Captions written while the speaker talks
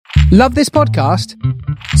Love this podcast?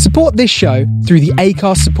 Support this show through the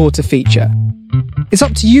Acast supporter feature. It's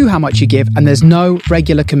up to you how much you give, and there's no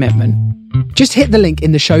regular commitment. Just hit the link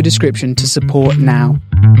in the show description to support now.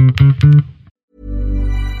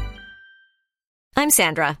 I'm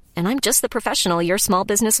Sandra, and I'm just the professional your small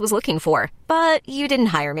business was looking for. But you didn't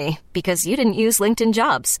hire me because you didn't use LinkedIn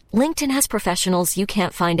Jobs. LinkedIn has professionals you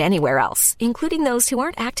can't find anywhere else, including those who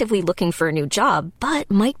aren't actively looking for a new job, but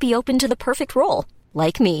might be open to the perfect role,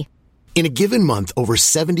 like me. In a given month, over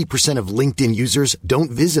 70% of LinkedIn users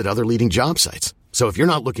don't visit other leading job sites. So if you're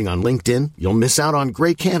not looking on LinkedIn, you'll miss out on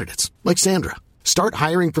great candidates like Sandra. Start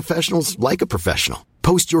hiring professionals like a professional.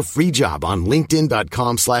 Post your free job on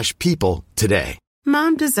linkedin.com/people today.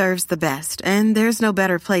 Mom deserves the best, and there's no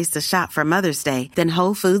better place to shop for Mother's Day than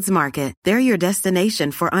Whole Foods Market. They're your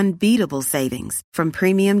destination for unbeatable savings, from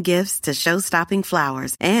premium gifts to show-stopping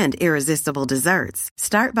flowers and irresistible desserts.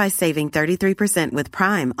 Start by saving 33% with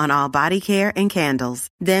Prime on all body care and candles.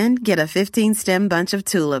 Then get a 15-stem bunch of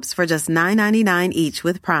tulips for just $9.99 each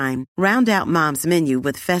with Prime. Round out Mom's menu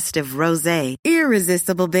with festive rosé,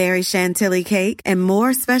 irresistible berry chantilly cake, and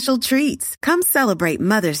more special treats. Come celebrate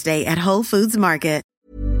Mother's Day at Whole Foods Market.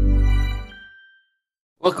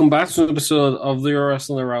 Welcome back to an episode of the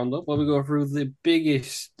Wrestling Roundup, where we go through the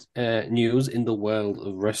biggest news in the world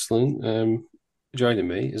of wrestling. Joining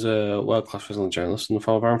me is a world-class wrestling journalist and the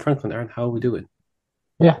father of Aaron Franklin. Aaron, how are we doing?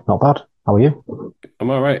 Yeah, not bad. How are you?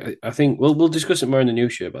 I'm all right. I think we'll discuss it more in the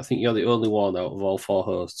news show, but I think you're the only one out of all four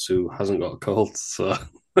hosts who hasn't got a cold. So,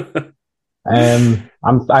 I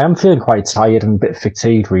am feeling quite tired and a bit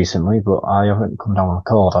fatigued recently, but I haven't come down with a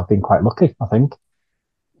cold. I've been quite lucky, I think.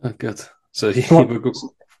 Oh, good. So we're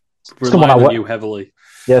relying on you heavily.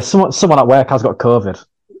 Yeah, someone at work has got COVID,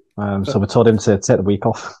 so we told him to take the week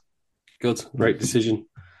off. Good, right decision.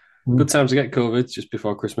 Good time to get COVID just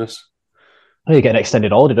before Christmas. Oh, you get an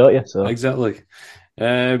extended holiday, don't you? So. Exactly.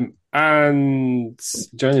 And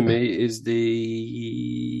joining me is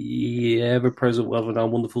the ever-present,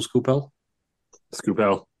 well-renowned, wonderful Scoop L. Scoop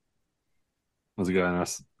L. How's it going,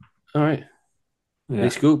 Russ? All right. Yeah.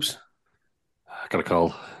 Any scoops? I got a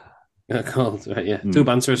call. Got a call, right, yeah. Too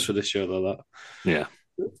banterous for this show, though, that. Yeah.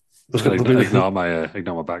 Just ignore my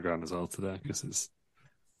background as well today, because it's...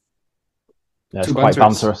 Yeah, it's quite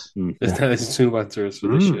banterous. It's too banterous for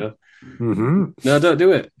this show. Mm-hmm. No, don't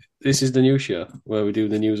do it. This is the news show where we do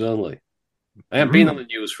the news only. I haven't been on the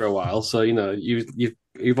news for a while, so you know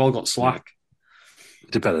you've all got slack.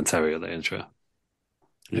 Did better than Terry at the intro.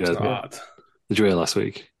 It's hard. Did you hear last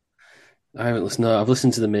week? I haven't listened. No, I've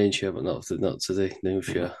listened to the main show, but not to the news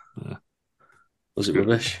show. Yeah. Was it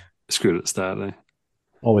rubbish? Screwed at the start, eh?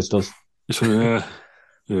 Always does. Yeah.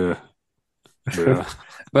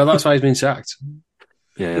 Well, that's why he's been sacked.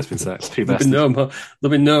 Yeah, it's been sacked. There'll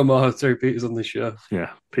be no more Terry Peters on this show.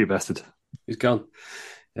 Yeah, P-bested. He's gone.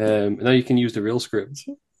 Now you can use the real script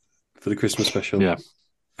for the Christmas special. Yeah.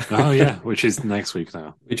 Oh, yeah, which is next week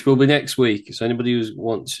now. Which will be next week. So anybody who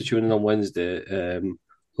wants to tune in on Wednesday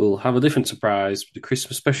will have a different surprise. The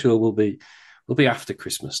Christmas special will be after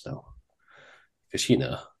Christmas now. Because, you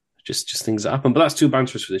know, just things that happen. But that's too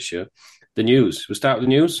banterous for this show. The news. We'll start with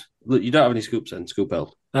the news. Look, you don't have any scoops then, Scoop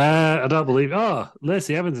L. I don't believe... Oh,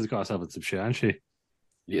 Lacey Evans has got herself into some shit, hasn't she?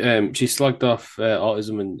 She slugged off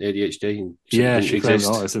autism and ADHD. And she claimed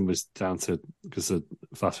autism was down to because of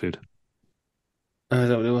fast food. Is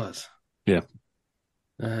that what it was? Yeah.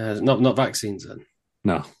 Not vaccines then?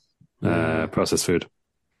 No. Processed food.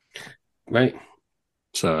 Right.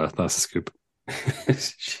 So that's a scoop.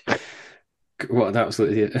 What an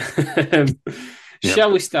absolute idiot.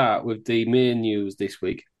 Shall we start with the main news this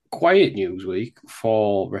week? Quiet news week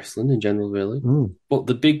for wrestling in general, really. But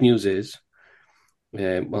the big news is,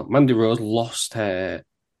 Mandy Rose lost her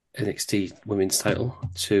NXT women's title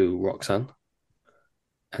to Roxanne.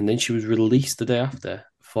 And then she was released the day after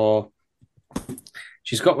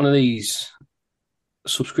she's got one of these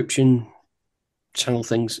subscription channel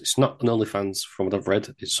things. It's not an OnlyFans from what I've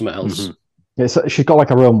read. It's something else. Mm-hmm. Yeah, she's got like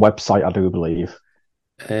her own website, I do believe.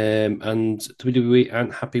 And WWE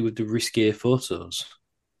aren't happy with the risque photos.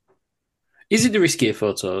 Is it the risque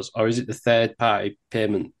photos or is it the third-party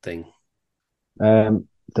payment thing? The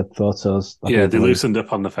photos. Yeah, they loosened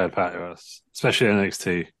up on the third-party ones, especially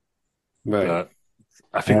NXT. Right. But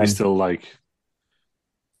I think they still like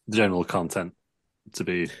the general content to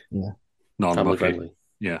be non-family.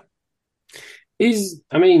 Yeah. So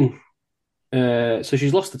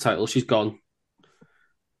she's lost the title. She's gone.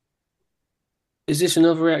 Is this an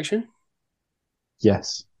overreaction?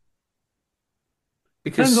 Yes.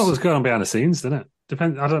 Because depends what was going on behind the scenes, doesn't it?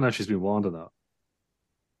 Depends. I don't know if she's been warned or not.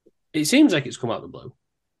 It seems like it's come out of the blue.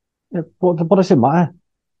 Yeah, what does it matter?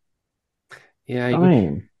 Yeah, I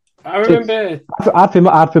mean, I remember.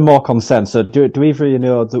 I'd be more concerned. So, do either of you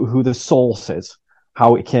know who the source is?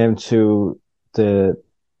 How it came to the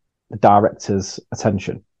director's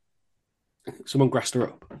attention? Someone grassed her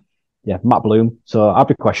up. Yeah, Matt Bloom. So I'd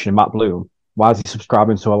be questioning Matt Bloom. Why is he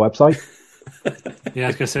subscribing to our website? Yeah, I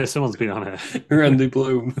was going to say someone's been on it. Randy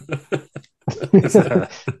Bloom. It's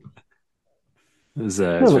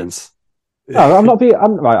Vince. No, I'm not being.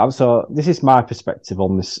 Right. So this is my perspective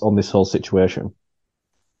on this whole situation.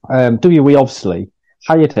 WWE obviously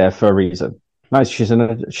hired her for a reason. Now she's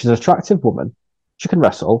an attractive woman. She can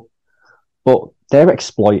wrestle, but they're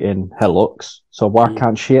exploiting her looks. So why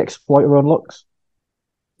can't she exploit her own looks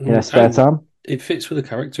in her spare time? It fits with the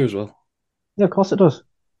character as well. Yeah, of course it does.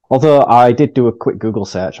 Although I did do a quick Google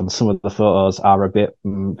search, and some of the photos are a bit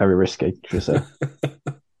very risky, should we say?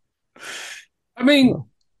 I mean,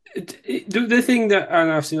 the thing that,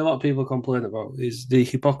 and I've seen a lot of people complain about, is the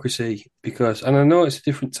hypocrisy. Because, and I know it's a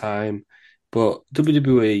different time, but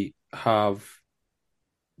WWE have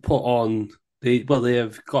put on they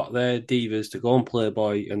have got their divas to go on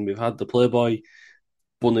Playboy, and we've had the Playboy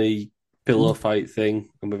bunny pillow fight thing,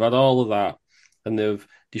 and we've had all of that, and they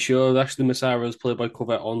showed Ashley Massara's Playboy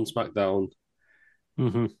cover on SmackDown.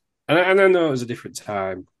 Mm-hmm. And I know it was a different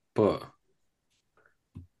time, but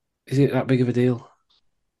is it that big of a deal?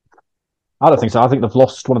 I don't think so. I think they've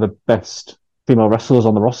lost one of the best female wrestlers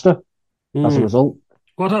on the roster as a result.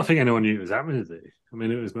 Well, I don't think anyone knew it was happening, did they? I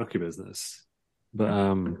mean, it was monkey business. But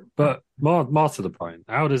more to the point,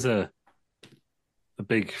 how does a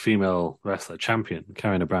big female wrestler champion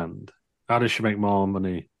carrying a brand, how does she make more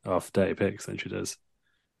money off dirty pics than she does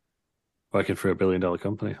working for $1 billion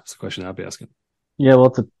company? That's the question I'd be asking. Yeah,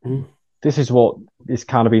 well, this is what is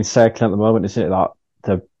kind of being circling at the moment, isn't it? That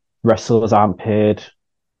the wrestlers aren't paid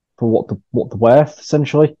for what they're worth,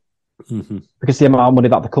 essentially, because the amount of money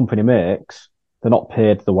that the company makes, they're not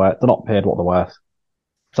paid what they're worth.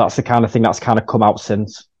 So that's the kind of thing that's kind of come out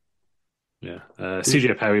since. Yeah,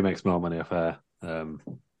 CJ Perry makes more money off her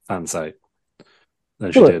fan site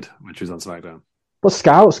than she did when she was on SmackDown. But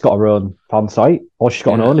Scout's got her own fan site, or she's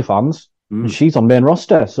got an OnlyFans, and she's on main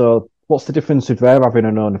roster. So what's the difference with her having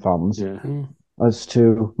an OnlyFans as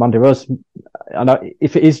to Mandy Rose? And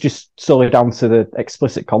if it is just solely down to the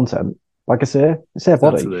explicit content, like I say, it's her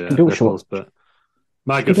body. She can do what she wants. But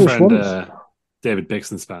my good friend David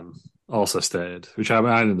Bixenspan also stated, which I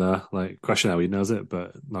don't know, like, question how he knows it,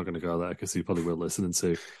 but not going to go there because he probably will listen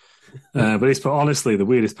to. But he's put, honestly, the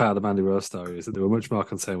weirdest part of the Mandy Rose story is that they were much more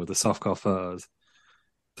concerned with the softcore photos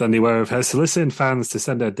than they were of her soliciting fans to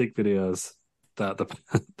send her dick videos that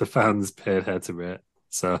the fans paid her to rate.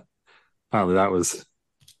 So apparently that was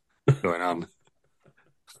going on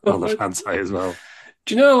the fan site as well.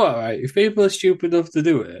 Do you know what, right? If people are stupid enough to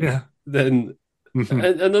do it, then and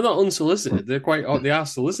they're not unsolicited, they are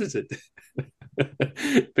solicited.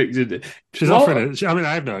 She's offering it. I mean,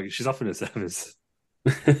 I have no. She's offering a service.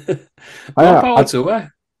 I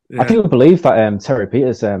do believe that Terry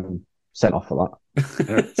Peters sent off for that.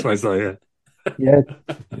 That's why I saw. Yeah.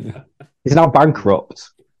 He's now bankrupt.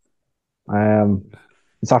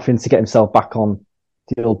 He's having to get himself back on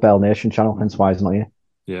the old Bell Nation channel, hence why he's not here.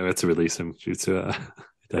 Yeah, we had to release him due to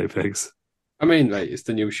day pigs. I mean, like, it's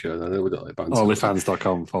the new show. I know we don't like bands.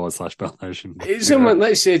 Onlyfans.com/Bell Nation. Someone,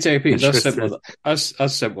 let's say Terry Peters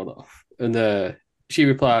has sent one off, and she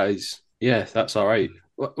replies, "Yeah, that's all right."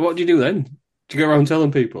 What do you do then? Do you go around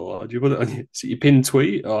telling people, or do you put it on your pinned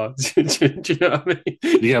tweet, or do you know what I mean?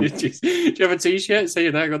 Yeah. Do you have a T-shirt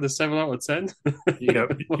saying I got the 7 out of 10? you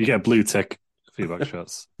get a blue tick for your back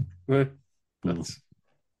shots. What?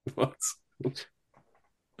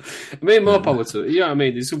 I mean, more power to it. You know what I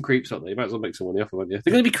mean? There's some creeps out there. You might as well make some money off them, aren't you?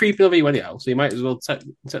 They're going to be creeping over you anyhow, so you might as well take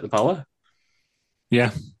the power. Yeah.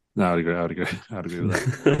 No, I would agree with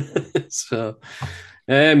that.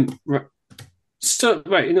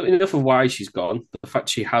 Right, enough of why she's gone. The fact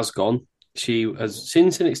she has gone. She has,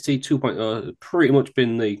 since NXT 2.0, pretty much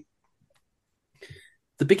been the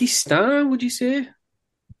biggest star, would you say?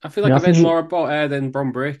 I feel like I've heard more about her than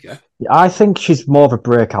Bron Breakker. I think she's more of a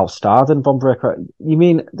breakout star than Bron Breakker. You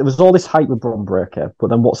mean, there was all this hype with Bron Breakker, but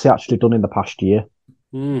then what's he actually done in the past year?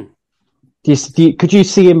 Could you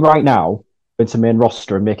see him right now into main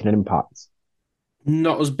roster and making an impact?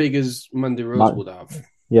 Not as big as Mandy Rose would have.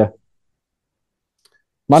 Yeah.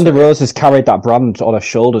 Mandy Rose has carried that brand on her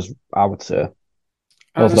shoulders, I would say,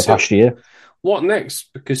 over the past year. What next?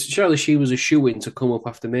 Because surely she was a shoo-in to come up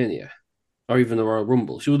after Mania, or even the Royal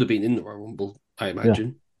Rumble. She would have been in the Royal Rumble, I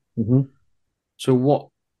imagine. Yeah. Mm-hmm. So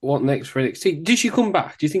what next for NXT? Did she come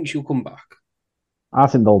back? Do you think she'll come back? I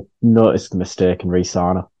think they'll notice the mistake and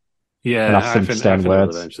re-sign her. Yeah, I think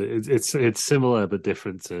eventually. It's similar but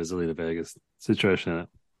different to Zelina Vega's situation in it.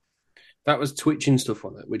 That was Twitch and stuff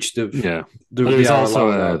on it, which there's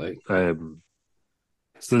also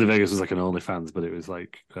Zelina Vegas was like an OnlyFans, but it was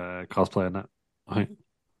like cosplay and that. Right.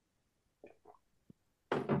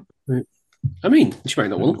 I mean, she might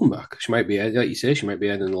not want to come back. She might be, like you say, she might be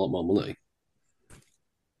earning a lot more money.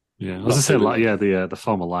 Yeah, I was just saying, the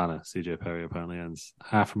former Lana, CJ Perry, apparently earns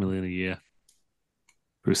 $500,000 a year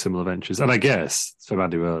through similar ventures. And I guess for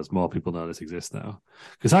Mandy Rose, more people know this exists now.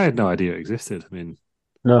 Because I had no idea it existed. I mean,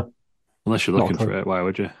 no. Unless you're looking for it, why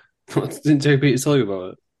would you? Didn't Joe Peter tell you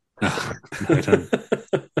about it? No, I don't.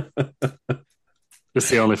 It's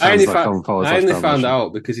the only fans that come forward. I only found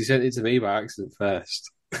out because he sent it to me by accident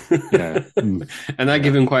first. Yeah. And I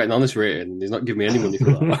give him quite an honest rating. He's not giving me any money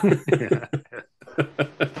for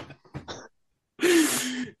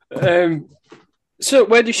that. So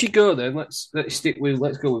where does she go then? Let's go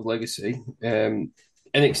with Legacy.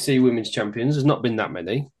 NXT Women's Champions. There's not been that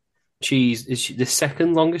many. Is she the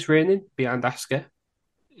second longest reigning behind Asuka?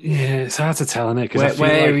 Yeah, it's hard to tell, isn't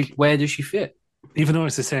it? Where does she fit? Even though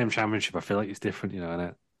it's the same championship, I feel like it's different,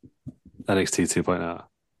 innit? NXT 2.0.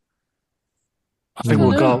 I think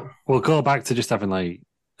we'll go back to just having like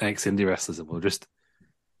ex-indie wrestlers, and we'll just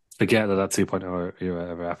forget that 2.0 era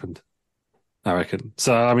ever happened. I reckon.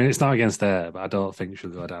 So I mean, it's not against her, but I don't think she'll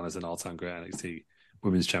go down as an all-time great NXT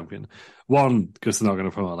Women's Champion. One, because they're not going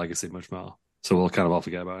to promote Legacy much more, so we'll kind of all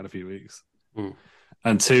forget about it in a few weeks.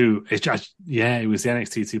 And two, it was the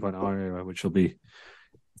NXT 2.0 era, which will be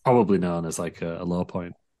probably known as like a low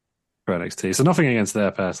point for NXT. So nothing against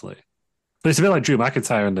there personally. But it's a bit like Drew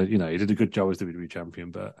McIntyre, and he did a good job as WWE champion,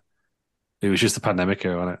 but it was just a pandemic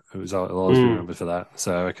era on it. It'll always be remembered for that.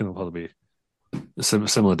 So I reckon it'll probably be a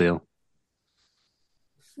similar deal.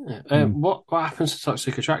 Yeah. What happens to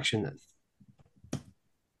Toxic Attraction then?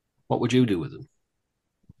 What would you do with them?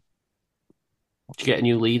 Did you get a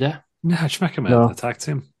new leader? No, just make him a tag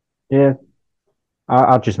team. Yeah.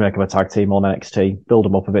 I'd just make him a tag team on NXT, build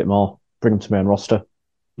them up a bit more, bring them to main roster.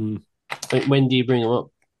 When do you bring them up?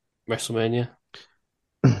 WrestleMania?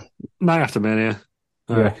 Night after Mania,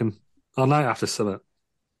 I reckon. Or night after Summit.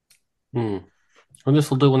 I guess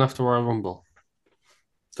we'll do one after Royal Rumble.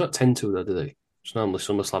 It's not 10 to though, do they? It's normally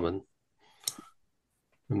SummerSlam and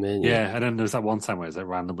Mania. Yeah, and then there's that one time where it's like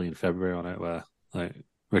randomly in February on it where like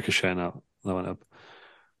Ricochet that went up.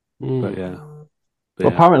 But yeah.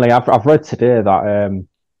 Apparently, I've read today that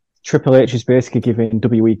Triple H is basically giving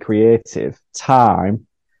WWE Creative time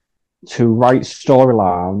to write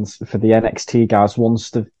storylines for the NXT guys once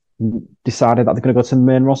they've decided that they're going to go to the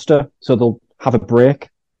main roster. So they'll have a break.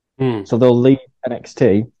 So they'll leave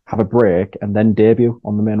NXT, have a break, and then debut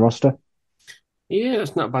on the main roster. Yeah,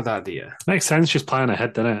 that's not a bad idea. Makes sense just planning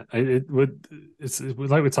ahead, doesn't it? It's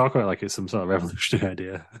like we talk about like it's some sort of revolutionary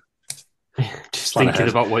idea. Just thinking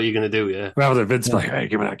about what you're going to do, yeah. Rather than Vince like, hey,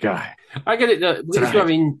 give me that guy. I get it.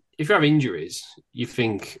 If you have injuries, you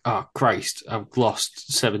think, oh, Christ, I've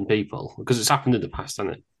lost 7 people. Because it's happened in the past,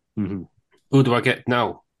 hasn't it? Mm-hmm. Who do I get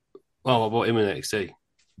now? Oh, I bought him in NXT.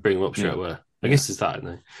 Bring him up straight away. I guess it's that, isn't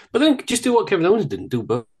it? But then just do what Kevin Owens didn't do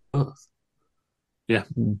both. Yeah.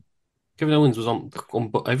 Kevin Owens was on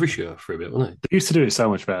every show for a bit, wasn't he? They used to do it so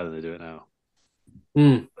much better than they do it now.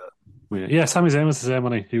 Yeah, Sami Zayn was the same,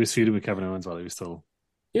 wasn't he? He was feuding with Kevin Owens while he was still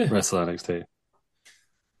wrestling NXT.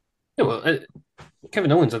 Yeah, well,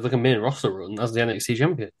 Kevin Owens had like a main roster run as the NXT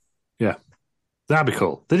champion. Yeah, that'd be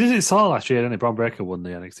cool. They did it all last year, didn't they? Braun Breaker won the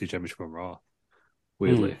NXT championship on Raw.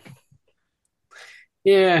 Weirdly.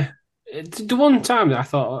 Yeah. The one time that I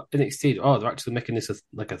thought NXT, they're actually making this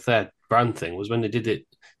like a third brand thing was when they did it.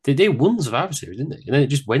 They won Survivor Series, didn't they? And then it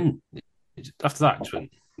just went. After that, it just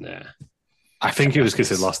went, nah. I think it was because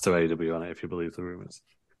they lost to AEW on it, if you believe the rumours.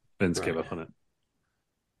 Vince gave up on it.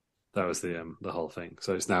 That was the whole thing.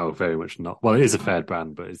 So it's now very much not... Well, it is a third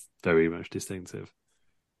brand, but it's very much distinctive.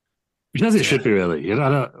 Which as it should be, really.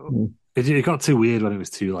 It got too weird when it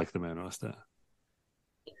was too like the main roster.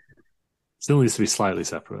 Still needs to be slightly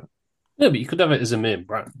separate. No, but you could have it as a main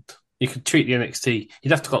brand. You could treat the NXT...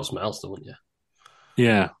 You'd have to call it something else, though, wouldn't you?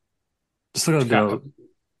 Yeah. Still got to go...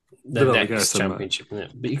 The next championship, isn't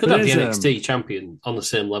it? But you could have the NXT champion on the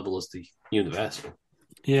same level as the Universal.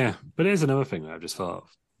 Yeah, but here's another thing that I've just thought of.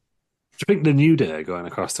 Do you think the New Day going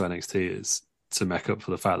across to NXT is to make up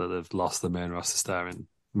for the fact that they've lost the main roster star in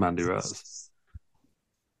Mandy Rose?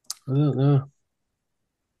 I don't know.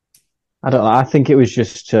 I think it was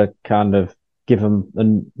just to kind of give them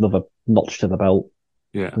another notch to the belt.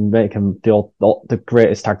 Yeah. And make them the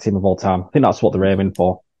greatest tag team of all time. I think that's what they're aiming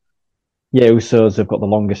for. Yeah, Usos have got the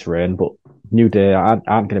longest reign, but New Day aren't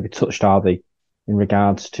going to be touched, are they? in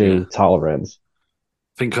regards to title reigns.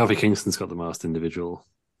 I think Kofi Kingston's got the most individual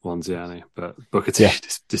ones, but Booker T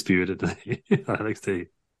disputed it on NXT.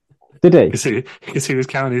 Did he? Because he was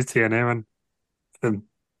counting his TNA on, and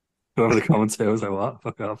whoever the commentator was like, "What?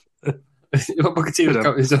 Fuck off." Booker T was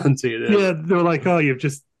counting his own TNA. Yeah, they were like, "Oh, you've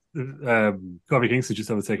just Kofi Kingston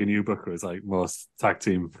just overtaken you, Booker. It's like most tag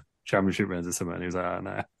team championship reigns or something." And he was like, "Oh,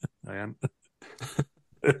 no, I am."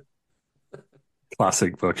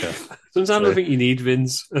 Classic Booker. Sometimes I think you need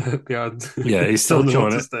Vince beyond. Yeah, he's still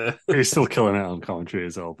killing it. He's still killing it on commentary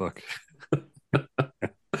as well, Buck.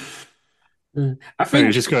 I think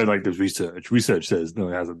he's just going like the research. Research says no,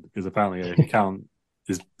 he hasn't, because apparently if you count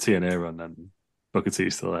his TNA run, then Booker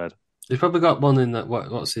T's still ahead. He's probably got one in that.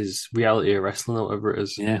 What's his reality of wrestling or whatever it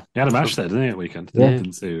is. Yeah, he had a match there, didn't he, at weekend? Yeah. I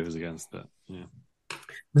didn't see who it was against, but yeah.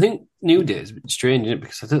 I think New Day is a bit strange, isn't it?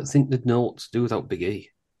 Because I don't think they'd know what to do without Big E.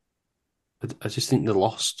 I just think they're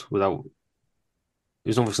lost without.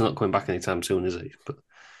 He's obviously not coming back anytime soon, is he? But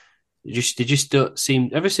they just don't seem,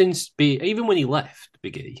 ever since even when he left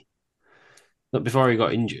Big E, not before he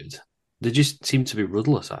got injured, they just seem to be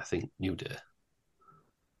rudderless. I think New Day.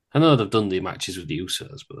 I know they've done the matches with the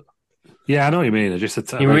Usos, but yeah, I know what you mean. They're just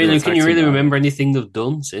can you really remember anything they've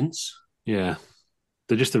done since? Yeah,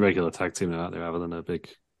 they're just a regular tag team now, aren't they, rather than a big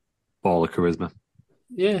ball of charisma.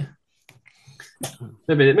 Yeah,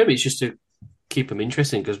 maybe it's just to keep them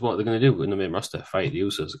interesting, because what they're going to do in the main roster, fight the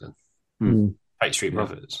Usos again, fight Street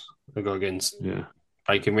Profits, they go against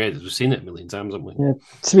Viking Raiders. We've seen it a million times, haven't we? Yeah.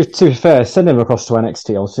 To be fair, sending them across to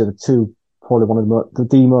NXT, obviously the two probably one of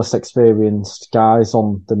the most experienced guys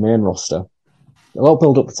on the main roster. They'll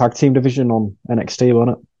build up the tag team division on NXT,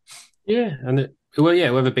 won't it? Yeah, and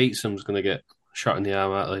whoever beats them is going to get shot in the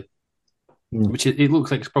arm, aren't they? Which it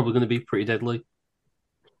looks like it's probably going to be pretty deadly.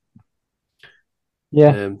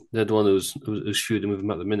 Yeah, they're the one who's shooting with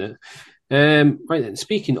him at the minute. Right then,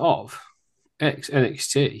 speaking of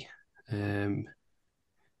NXT,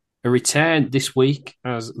 a return this week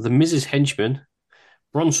as the Miz's henchman,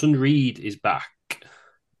 Bronson Reed, is back.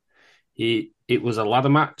 It was a ladder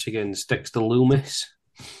match against Dexter Lumis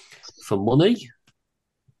for money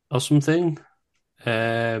or something,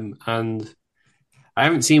 and I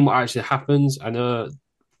haven't seen what actually happens. I know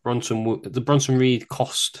Bronson Reed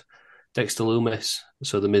cost Dexter Lumis,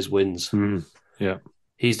 so the Miz wins. Yeah,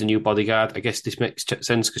 he's the new bodyguard. I guess this makes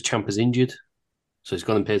sense because Ciampa's injured, so he's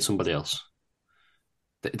gone and paid somebody else.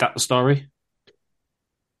 Is that the story?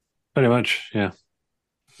 Pretty much, yeah.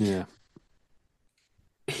 Yeah.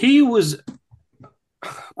 He was,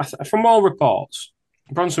 from all reports,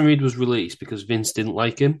 Bronson Reed was released because Vince didn't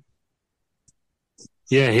like him.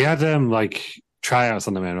 Yeah, he had tryouts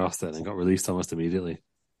on the main roster and got released almost immediately.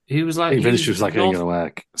 He was like, Vince was like, ain't gonna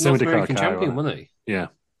work. North American champion, wasn't he? Yeah.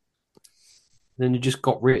 Then he just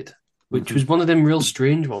got rid, which was one of them real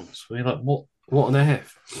strange ones. Where you're like, what on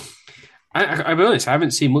earth? I'll be honest, I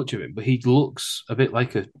haven't seen much of him, but he looks a bit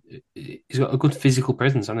like he's got a good physical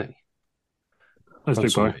presence, hasn't he? That's a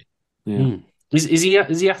big boy. Yeah. Is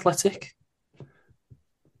he athletic?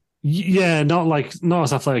 Yeah, not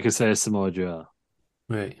as athletic as say Samoa Joe.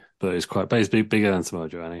 Right. But he's bigger than Samoa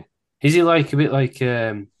Joe, isn't he? Is he like a bit like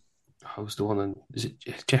who's the one? Is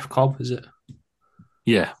it Jeff Cobb? Is it?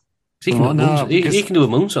 Yeah. He can do a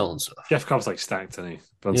moonsault and stuff. Jeff Cobb's stacked, isn't he?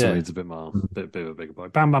 Bronson Reed's a bit more, bit of a bigger boy.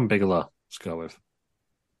 Bam Bam Bigelow, let's go with.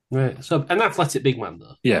 Right. So an athletic big man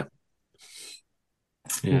though. Yeah.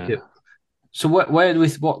 Yeah. Okay. So where do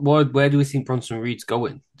we think Bronson Reed's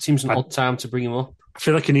going? It seems an odd time to bring him up. I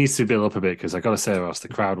feel like he needs to build up a bit because I got to say, Ross, the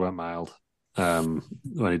crowd went mild when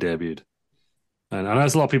he debuted, and I know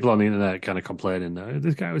there's a lot of people on the internet kind of complaining that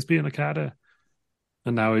this guy was being Okada,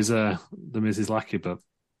 and now he's the Miz's lackey. But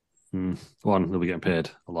one, he'll be getting paid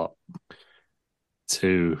a lot.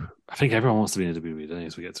 Two, I think everyone wants to be in WWE, don't they,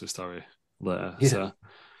 as we get to a story later. Yeah. So,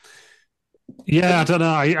 yeah, I don't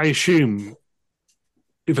know. I assume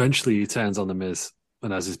eventually he turns on the Miz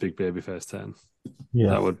and has his big babyface turn.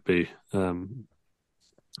 Yeah, that would be.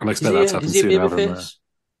 I expect that to happen soon rather than later.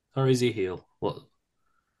 Or is he heel? What?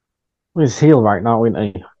 Well, he's heel right now, isn't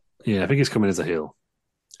he? Yeah, I think he's coming as a heel.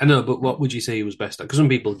 I know, but what would you say he was best at? Because some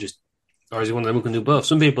people or is he one of them who can do both?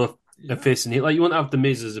 Some people are facing heel. Like, you wouldn't have the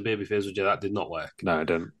Miz as a babyface, would you? That did not work. No, I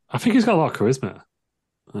don't. I think he's got a lot of charisma.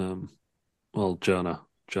 Well, Jonah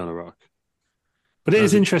Rock. But it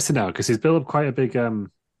is interesting now because he's built up quite a big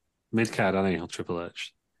mid-card, hasn't he, on Triple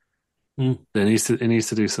H. He needs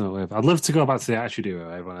to do something with. I'd love to go back to the Attitude Era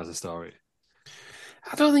where everyone has a story.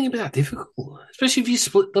 I don't think it'd be that difficult, especially if you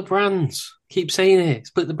split the brands. Keep saying it,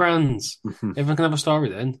 split the brands. Everyone can have a story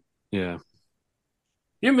then. Yeah.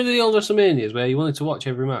 You remember the old WrestleManias where you wanted to watch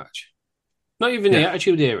every match? Not even the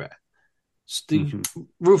Attitude Era. It's the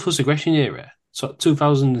Ruthless Aggression era. So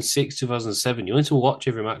 2006, 2007. You wanted to watch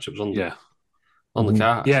every match that was on the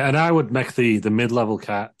card. Yeah, and I would make the mid-level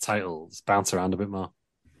titles bounce around a bit more.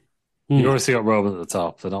 You've obviously got Roman at the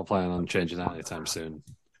top. They're not planning on changing that anytime soon.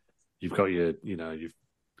 You've got you've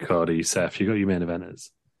Cody, Seth. You've got your main eventers.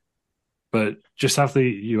 But just have the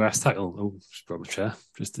US title. Oh, just brought my chair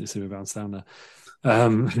just to see me bounce down there.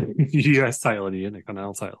 US title and the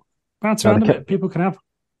Intercontinental title. Bounce around a bit. People can have.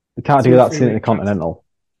 They can't do that to the Intercontinental.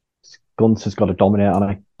 Gunther's got to dominate,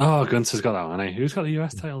 hasn't he? Oh, Gunther's got that one, hasn't he? Who's got the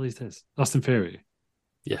US title these days? Austin Theory.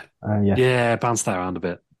 Yeah. Yeah, bounce that around a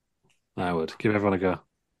bit. I would. Give everyone a go.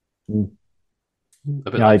 A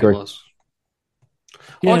bit I agree. Or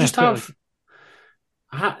just come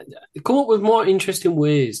up with more interesting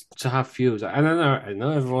ways to have feuds. And I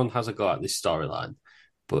know everyone has a go at this storyline,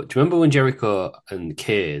 but do you remember when Jericho and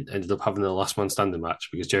Kane ended up having a last man standing match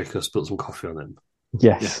because Jericho spilled some coffee on him?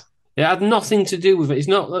 Yes. It had nothing to do with it. It's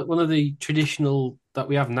not like one of the traditional that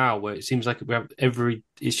we have now where it seems like we have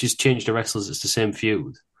it's just changed the wrestlers. It's the same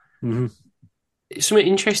feud. Mm-hmm. It's something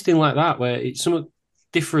interesting like that where it's something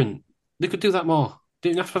different. They could do that more.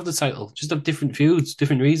 They don't have to have the title. Just have different feuds,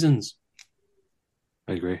 different reasons.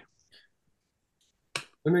 I agree.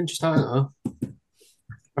 And then just, I don't know,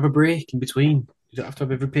 have a break in between. You don't have to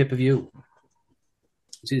have every pay-per-view.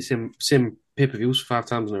 See the same pay-per-views 5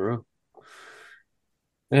 times in a row.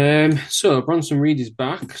 So, Bronson Reed is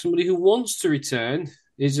back. Somebody who wants to return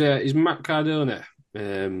is Matt Cardona.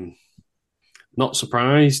 Not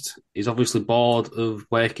surprised. He's obviously bored of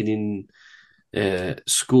working in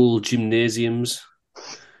school gymnasiums.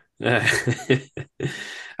 I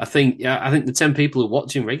think the 10 people who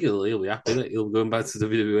watch him regularly will be happy that he'll be going back to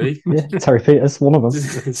WWE. Yeah, Terry Peters, one of them.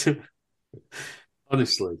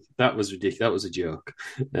 Honestly, that was ridiculous. That was a joke.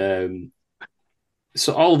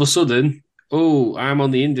 So all of a sudden, I'm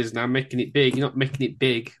on the Indies now, making it big. You're not making it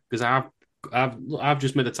big because I've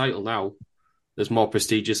just made a title now that's more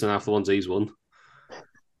prestigious than half the ones he's won.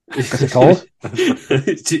 What's it called?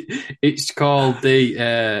 It's called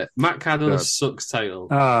the Matt Cardona Sucks title.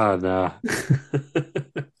 Oh, no.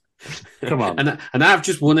 Come on. And I've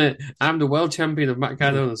just won it. I'm the world champion of Matt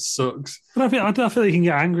Cardona Sucks. But I feel like you can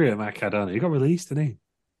get angry at Matt Cardona. He got released, didn't he?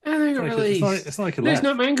 I think he got released. It's not like it's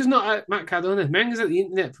not Manga's not at Matt Cardona. Manga's at the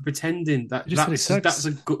internet for pretending that's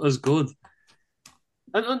as good.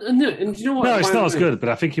 And you know what? No, it's not as good, but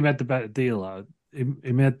I think he made the better deal out.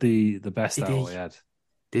 He made the best out of what he had.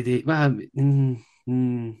 Did he? Well,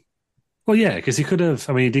 yeah, because he could have.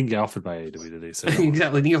 I mean, he didn't get offered by AEW, did he? So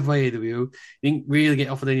exactly, didn't get offered by AEW. He didn't really get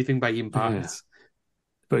offered anything by Impact. Yeah.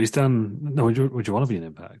 But he's done. No, would you want to be an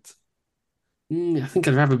Impact? I think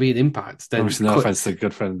I'd rather be an Impact. Obviously, no offense to a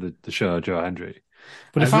good friend of the show, Joe Hendry.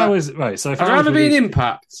 But if I was right, so if I'd rather be an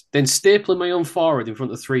Impact than stapling my own forehead in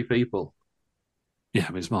front of 3 people. Yeah,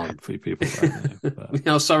 I mean, it's more than 3 people. Right?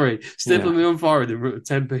 No, sorry. Stapling my own forehead in front of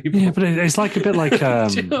 10 people. Yeah, but it's like a bit like... Do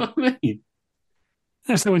you know what I mean?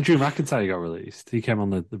 That's like when Drew McIntyre got released. He came on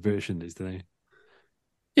the British Indies, didn't he?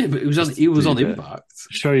 Yeah, but he was on Impact.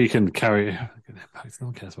 Sure, you can carry... Impact. No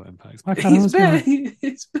one cares about Impact. Matt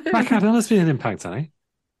Cardona's been an Impact, hasn't he?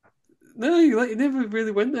 No, he never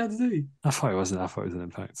really went there, did he? I thought it was an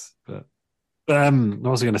Impact. But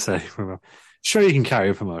what was I going to say? Sure, you can carry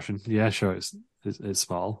a promotion. Yeah, sure, it's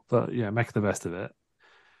small, but yeah, make the best of it.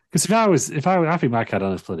 Because I think Matt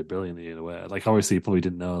Cardona's played it brilliantly in a way. Like, obviously, you probably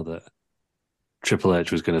didn't know that Triple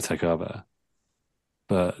H was going to take over,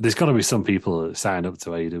 but there's got to be some people that signed up to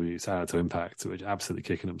AEW, signed up to Impact, who are absolutely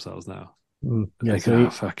kicking themselves now. Yeah,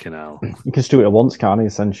 fucking hell. You can just do it at once, can't he?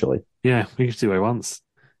 Essentially, yeah, we can just do it at once.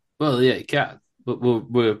 Well, yeah, you can, but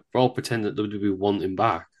we're all pretending that WWE want him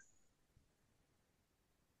back.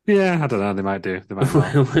 Yeah, I don't know. They might do. They might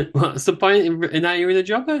not. What's the point in hiring a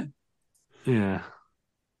jobber? Yeah.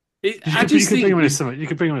 You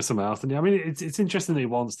could bring him in somewhere else. And I mean, it's interesting that he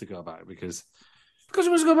wants to go back because he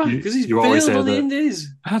wants to go back because he's failed on the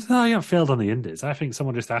Indies. I don't know. He hasn't failed on the Indies. I think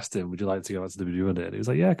someone just asked him, "Would you like to go back to WWE?" And he was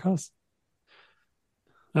like, "Yeah, of course."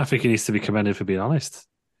 I think he needs to be commended for being honest.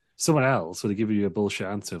 Someone else would have given you a bullshit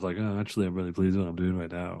answer of like, "Oh, actually, I'm really pleased with what I'm doing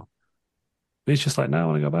right now." But he's just like, "No, I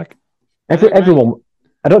want to go back." Everyone.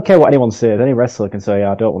 I don't care what anyone says. Any wrestler can say,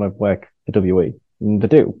 I don't want to work for WWE. And they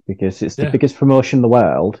do, because it's the biggest promotion in the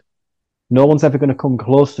world. No one's ever going to come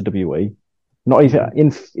close to WWE. Not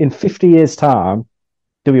even in 50 years' time,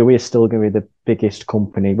 WWE is still going to be the biggest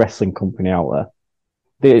wrestling company out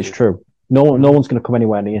there. It's true. No one's going to come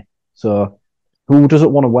anywhere near. So who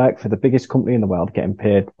doesn't want to work for the biggest company in the world, getting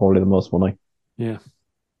paid probably the most money? Yeah.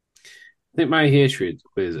 I think my hatred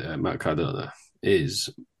with Matt Cardona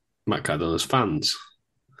is Matt Cardona's fans.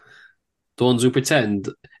 The ones who pretend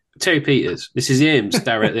Terry Peters. This is aimed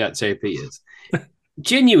directly at Terry Peters.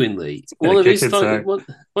 Genuinely, one of his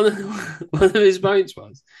points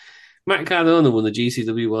was Matt Cardona won the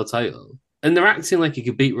GCW World Title, and they're acting like he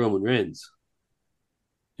could beat Roman Reigns.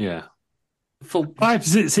 Yeah.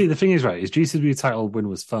 See, the thing is, right, his GCW title win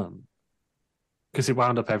was fun because it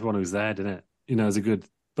wound up everyone who was there, didn't it? You know, it was a good,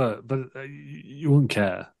 but you wouldn't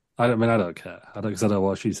care. I don't care. Because I don't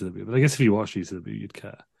watch GCW, but I guess if you watch GCW, you'd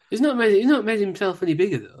care. He's not made himself any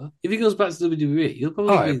bigger though. If he goes back to WWE, he'll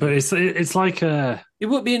probably. Right, but it's like he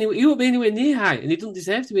won't be anywhere near height, and he doesn't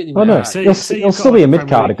deserve to be anywhere. Oh no, height. he'll still be a mid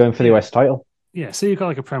carder going for the US title. Yeah, so you've got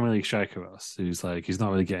like a Premier League striker Ross, who's like he's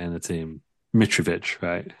not really getting the team. Mitrovic,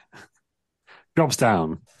 right? Drops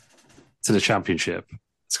down to the Championship,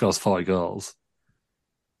 scores 40 goals.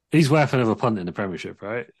 He's worth another punt in the Premiership,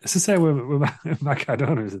 right? It's the same with Matt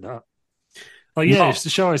Cardona, isn't that? Like, yeah, it's to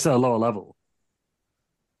show it's at a lower level.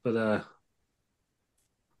 But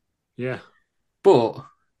yeah. But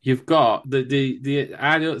you've got the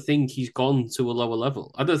I don't think he's gone to a lower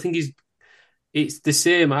level. I don't think it's the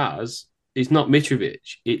same as it's not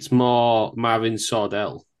Mitrovic, it's more Marvin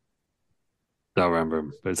Sordell. Don't remember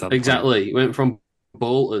him, but it's exactly. He went from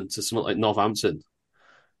Bolton to something like Northampton.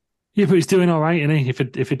 Yeah, but he's doing all right, isn't he?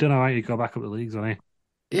 If he'd done all right, he'd go back up the leagues, wouldn't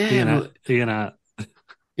he? Yeah, Ian Hart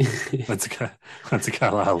went to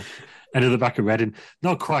Carlisle. Ended the back of Reading.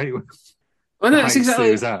 Not quite. Well, no, that's exactly.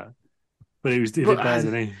 He was at. But he did better,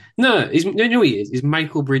 didn't he? No, he is. He's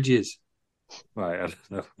Michael Bridges. Right, I don't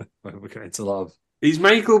know. We're getting to a lot of. He's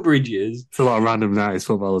Michael Bridges. It's a lot of random nice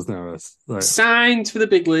footballers now. Right. Signed for the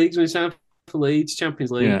big leagues when he signed for Leeds,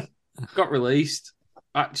 Champions League. Yeah. Got released.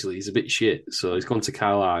 Actually, he's a bit shit, so he's gone to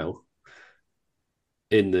Carlisle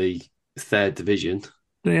in the 3rd division.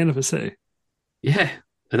 Did he end up at City? Yeah.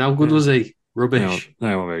 And how good was he? Rubbish.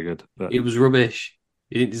 No, not very good. But... It was rubbish.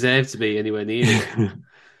 He didn't deserve to be anywhere near it.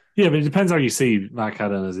 Yeah, but it depends how you see Matt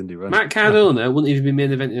Cardona's indie run. Matt Cardona wouldn't even be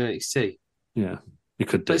main event in NXT. Yeah, you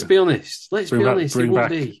could do. Let's be honest. Bring back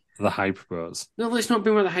the Hype Bros. No, let's not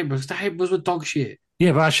bring back the Hype Bros. The Hype Bros were dog shit.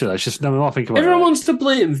 Yeah, but actually, it's just no. I think about everyone wants to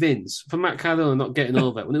blame Vince for Matt Cardona not getting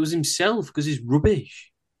over when it was himself because he's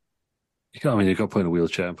rubbish. He got put in a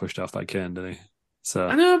wheelchair and pushed off that cane, didn't he? So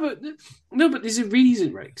I know, but there's a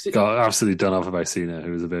reason, right? Got absolutely done over by Cena,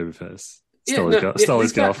 who was a babyface. Stole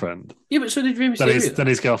his girlfriend. Yeah, but so did Rey Mysterio. Then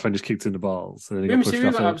his girlfriend just kicked him in the balls. So then he got pushed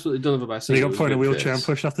off. Absolutely done over by Cena. Then he got put in a wheelchair and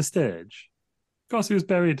pushed off the stage. Of course, he was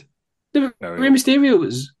buried. No, Rey Mysterio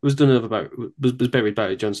was done over by was buried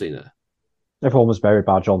by John Cena. Everyone was buried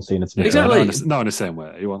by John Cena. To me, exactly. Not in the same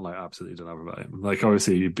way. He wasn't like absolutely done over by him. Like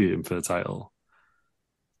obviously, he beat him for the title,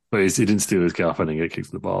 but he didn't steal his girlfriend and get kicked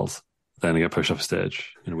in the balls. Then he got pushed off a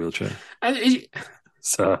stage in a wheelchair.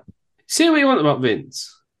 So, say what you want about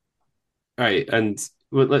Vince, right? And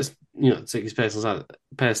let's take his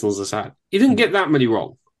personals aside. He didn't get that many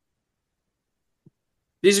wrong.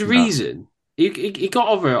 There's a reason he got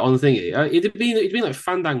over on the thingy. It'd been like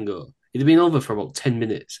Fandango. He'd have been over for about 10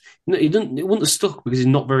 minutes. It wouldn't have stuck because he's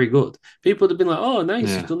not very good. People would have been like, "Oh,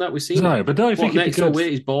 nice, he's done that. We've seen it." But don't you think next?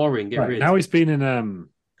 Wait, he's boring. Get rid. Now he's been in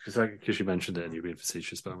because you mentioned it and you're being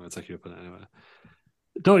facetious, but I'm going to take you up on it anyway.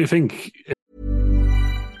 Don't you think?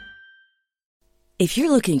 If you're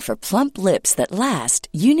looking for plump lips that last,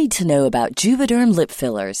 you need to know about Juvederm lip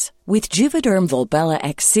fillers. With Juvederm Volbella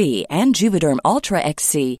XC and Juvederm Ultra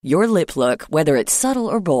XC, your lip look, whether it's subtle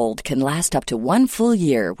or bold, can last up to 1 full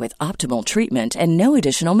year with optimal treatment and no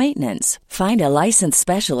additional maintenance. Find a licensed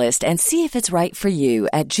specialist and see if it's right for you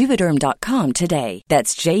at Juvederm.com today.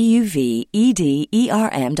 That's JUVEDERM.com.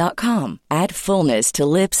 Add fullness to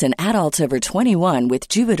lips in adults over 21 with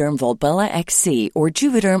Juvederm Volbella XC or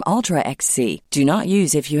Juvederm Ultra XC. Do not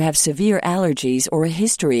use if you have severe allergies or a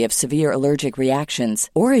history of severe allergic reactions,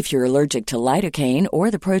 or if you're allergic to lidocaine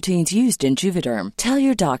or the proteins used in Juvederm. Tell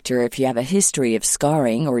your doctor if you have a history of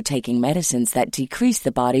scarring or taking medicines that decrease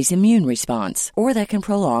the body's immune response or that can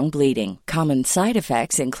prolong bleeding. Common side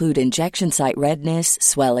effects include injection site redness,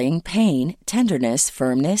 swelling, pain, tenderness,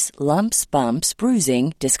 firmness, lumps, bumps,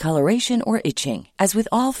 bruising, discoloration, or itching. As with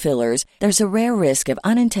all fillers, there's a rare risk of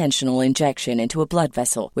unintentional injection into a blood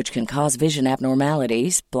vessel, which can cause vision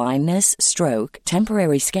abnormalities, blindness, stroke,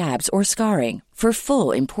 temporary scabs, or scarring. For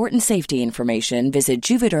full, important safety information, visit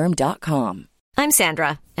Juvederm.com. I'm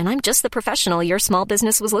Sandra, and I'm just the professional your small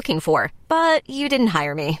business was looking for. But you didn't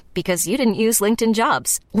hire me because you didn't use LinkedIn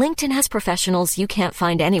Jobs. LinkedIn has professionals you can't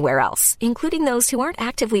find anywhere else, including those who aren't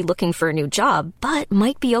actively looking for a new job, but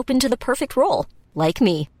might be open to the perfect role, like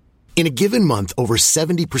me. In a given month, over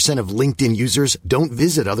 70% of LinkedIn users don't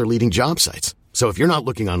visit other leading job sites. So if you're not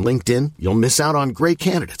looking on LinkedIn, you'll miss out on great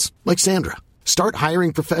candidates like Sandra. Start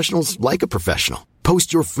hiring professionals like a professional.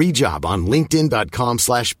 Post your free job on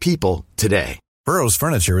linkedin.com/people today. Burrow's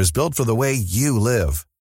furniture is built for the way you live.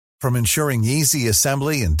 From ensuring easy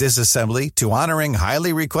assembly and disassembly to honoring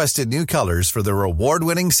highly requested new colors for their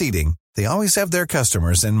award-winning seating, they always have their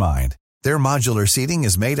customers in mind. Their modular seating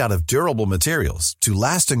is made out of durable materials to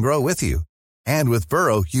last and grow with you. And with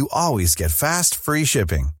Burrow, you always get fast, free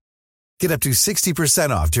shipping. Get up to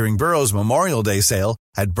 60% off during Burrow's Memorial Day sale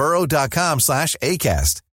at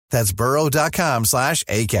burrow.com/ACAST. That's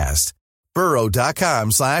burrow.com/ACAST.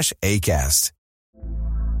 burrow.com/ACAST.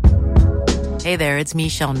 Hey there, it's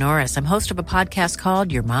Michelle Norris. I'm host of a podcast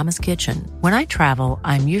called Your Mama's Kitchen. When I travel,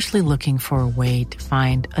 I'm usually looking for a way to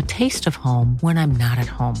find a taste of home when I'm not at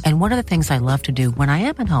home. And one of the things I love to do when I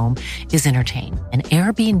am at home is entertain. And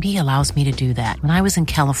Airbnb allows me to do that. When I was in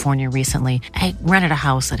California recently, I rented a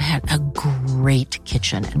house that had a great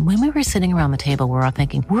kitchen. And when we were sitting around the table, we were all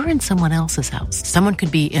thinking, we're in someone else's house. Someone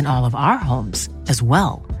could be in all of our homes as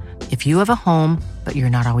well. If you have a home, but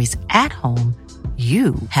you're not always at home,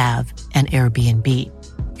 you have an Airbnb.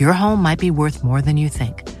 Your home might be worth more than you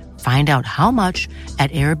think. Find out how much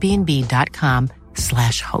at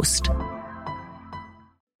airbnb.com/host.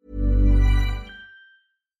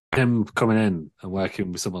 Him coming in and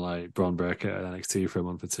working with someone like Bron Breakker at NXT for a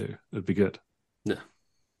month or two would be good. No.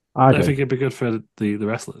 I think it'd be good for the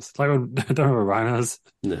wrestlers. Like when, I don't remember Rhino's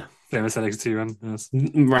famous NXT run. Yes.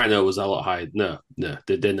 Rhino was a lot higher. No,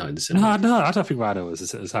 they're not in the same. No, I don't think Rhino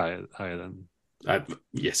was as higher than.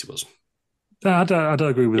 Yes, it was. No, I don't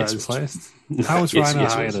agree with that in the slightest. How was Rhino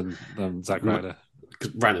higher than Zack Ryder?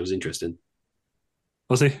 Because Rhino was interesting.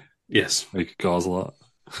 Was he? Yes. He could cause a lot.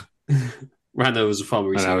 Rhino was a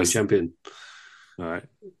former ECW champion. All right.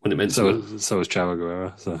 When it meant so was Chavo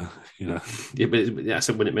Guerrero. So, you know. I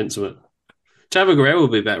said when it meant something. Chavo Guerrero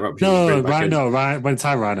would be a better option. By the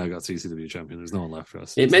time Rhino got ECW champion, there's no one left for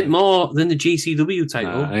us. It meant more than the GCW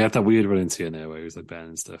title. He had that weird run in TNA where he was like Ben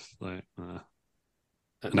and stuff.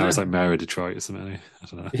 Now it's like Mayor of Detroit or something. I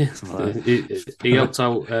don't know. Yeah. He helped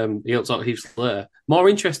out. He helped out Heath Slater. More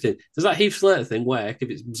interesting. Does that Heath Slater thing work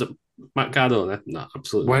if it's Matt Cardona? No,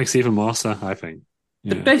 absolutely. Works even more so, I think.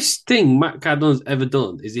 The best thing Matt Cardona's ever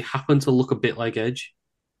done is he happened to look a bit like Edge.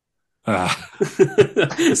 That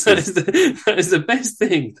is the best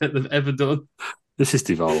thing that they've ever done. This is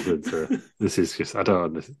devolved into. This is just. I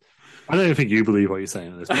don't even think you believe what you're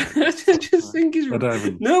saying at this point. I just think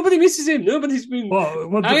nobody misses him. Nobody's been.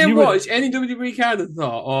 I haven't watched any WWE card and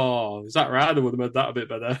thought, "Oh, Zack Ryder would have made that a bit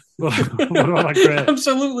better." What about that great?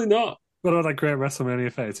 Absolutely not. What about that great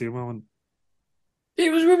WrestleMania 32 moment?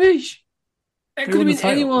 It was rubbish. It could have been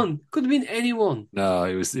anyone. Could have been anyone. No,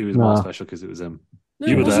 it was more special because it was him. No,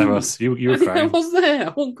 you were there, Ross. You were crying. I was there. I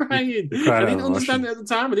wasn't crying. I didn't understand it at the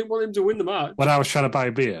time. I didn't want him to win the match. When I was trying to buy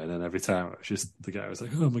a beer, and then every time it was just the guy was like,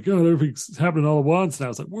 "Oh my god, everything's happening all at once," and I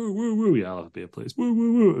was like, "Woo, woo, woo!" Yeah, I'll have a beer, please. Woo,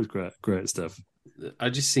 woo, woo! It was great stuff. I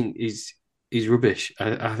just think he's rubbish.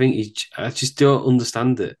 I think I just don't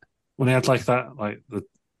understand it. When he had like that, like the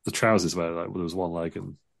trousers where like there was one leg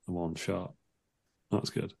and one short. That was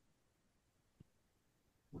good.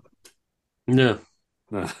 No.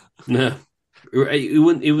 It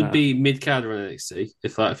would be mid card on NXT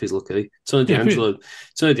if he's lucky. Tony D'Angelo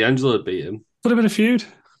would beat him. Would have been a feud.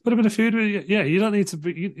 Yeah, you don't need to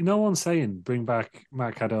be. No one's saying bring back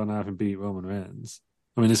Matt Cardona and beat Roman Reigns.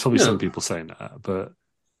 I mean, there's probably some people saying that, but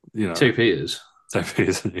you know, Two Peters in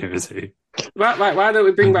here, is he? Why don't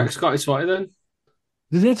we bring back Scotty Swatty then?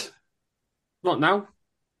 Did it? Not now.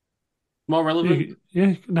 More relevant.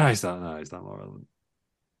 Yeah. No, he's not more relevant.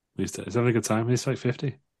 He's having a good time. He's like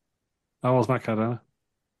 50. How old's Matt Cardona?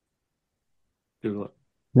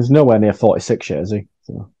 There's nowhere near 46 yet, is he?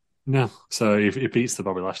 So. No. So if he beats the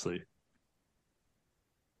Bobby Lashley,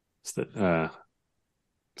 I'd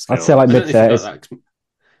say like mid-30s.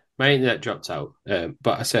 My internet dropped out,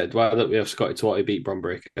 but I said, why don't we have Scotty Twatty beat Bron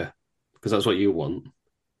Breakker? Because that's what you want.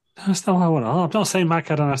 That's not what I want. I'm not saying Matt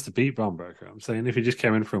Cardona has to beat Bron Breakker. I'm saying if he just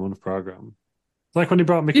came in for a month program. It's like when he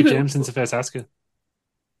brought Mickie James in to face Asuka.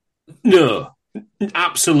 No,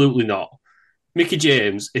 absolutely not. Mickie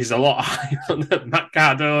James is a lot higher than Matt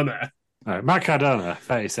Cardona. All right, Matt Cardona,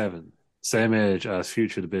 37, same age as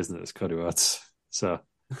future of the business, Cody Rhodes. So,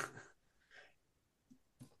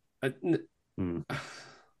 and they're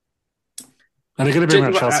going to bring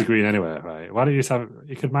back Chelsea Green anyway, right? Why don't you just have?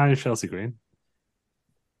 You could manage Chelsea Green.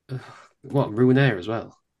 What, Ruinaire as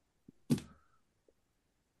well?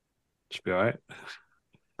 Should be all right.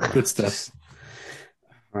 Good stuff.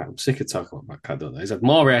 Right, I'm sick of talking about Matt Cardona. He's had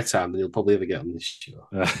more airtime than he'll probably ever get on this show.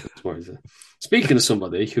 Speaking of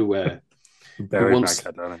somebody who buried Matt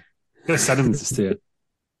Cardona. I'm going to send him to steer.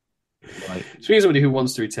 Right. Speaking of somebody who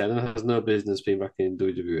wants to return and has no business being back in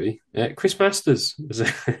WWE, Chris Masters has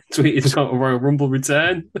tweeted about a Royal Rumble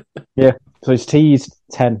return. Yeah, so it's teased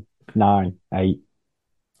 10, 9, 8.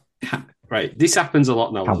 Right, this happens a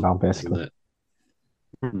lot now. Countdown, basically.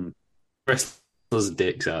 Wrestlers are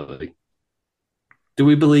dicks, are they? Do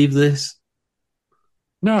we believe this?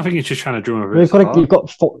 No, I think he's just trying to drum a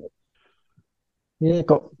You've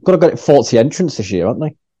got to get 40 entrants this year, haven't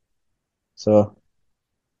they? So,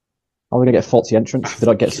 are we going to get 40 entrants? They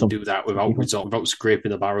don't get some. Do that without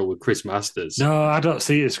scraping the barrel with Chris Masters. No, I don't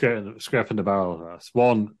see it scraping the barrel of us.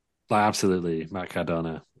 One, like absolutely, Matt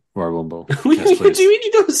Cardona, Royal Rumble. Yes, what do you mean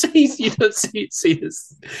you don't see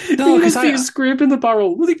this? No, because he's scraping the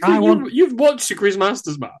barrel. You've watched the Chris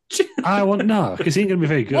Masters match. Because he ain't going to be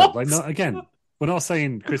very good. Like, no, again, we're not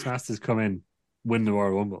saying Chris Masters come in, win the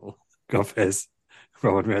Royal Rumble, go face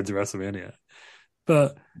Roman Reigns at WrestleMania,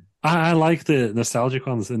 but I like the nostalgic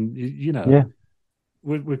ones, and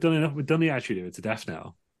we've done enough. We've done the Attitude Era to death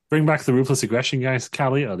now. Bring back the Ruthless Aggression guys.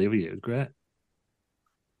 Carlito the other year was great.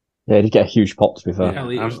 Yeah, he did get a huge pop, to be fair.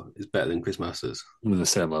 Carlito is better than Chris Masters. They're the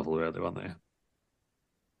same level, really, aren't they?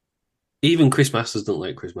 Even Chris Masters don't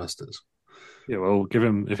like Chris Masters. Yeah, well, give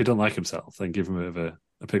him, if he don't like himself, then give him a bit of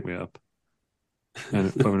a pick me up.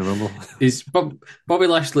 And put him in a Rumble. Bobby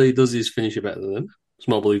Lashley does his finisher better than him. It's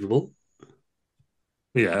more believable.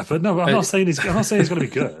 Yeah, but no, I'm not saying he's going to be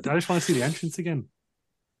good. I just want to see the entrance again.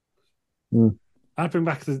 I'd bring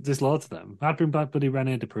back this load to them. I'd bring back Buddy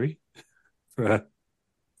Rene Dupree for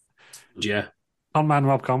Conman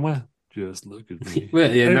Rob Conway. Just look at me.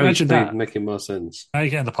 Well, yeah, now it's making more sense. Now you're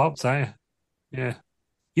getting the pops, are you? Yeah.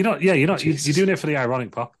 You're not. You're doing it for the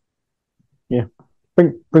ironic pop. Yeah.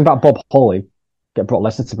 Bring back Bob Holly. Get Brock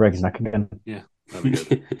Lesnar to break his neck again. Yeah, that'd be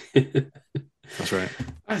good. That's right.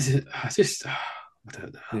 I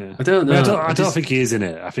don't know. Yeah. I don't know. I don't think he is in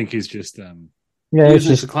it. I think he's just. It's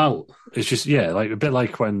just a clout. It's just like a bit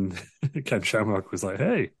like when Ken Shamrock was like,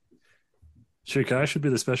 "Hey, I should be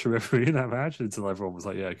the special referee in that match," until everyone was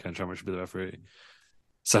like, "Yeah, Ken Shamrock should be the referee."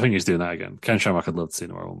 So I think he's doing that again. Ken Shamrock, I'd love to see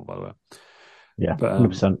in a Royal Rumble, by the way. Yeah,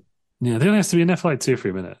 100%. Yeah, they only have to be in there for like 2 or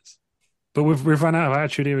 3 minutes. But we've run out of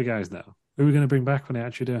Attitude Era guys now. Who are we going to bring back when they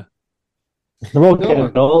Attitude Era? They're all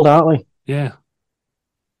getting old, aren't they? Yeah.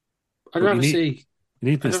 I'd rather see. You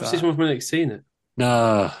need I'd rather see someone from NXT in it.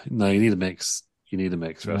 No, you need a mix. You need a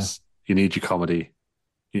mix, Russ. You need your comedy.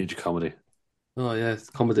 Oh yeah,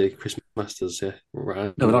 comedy. Chris Masters, yeah.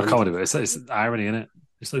 Right. No, but not comedy, but it's irony in it.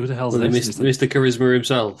 It's like, who the hell's this? Mr. Charisma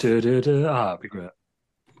himself. It'd be great.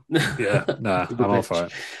 Yeah, I'm all for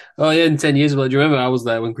it. Oh yeah, in 10 years ago, do you remember I was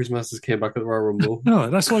there when Chris Masters came back at the Royal Rumble? No,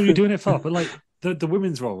 that's what you're doing it for. But like the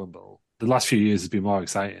women's Royal Rumble, the last few years has been more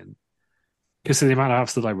exciting because of the amount of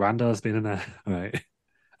absolute like randos been in there, right?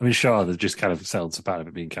 I mean, sure, they've just kind of settled to part of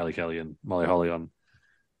it being Kelly Kelly and Molly Holly on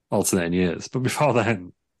alternating years, but before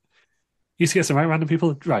then, you used to get some right random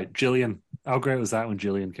people. Right, Jillian. How great was that when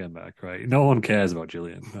Jillian came back? Right, no one cares about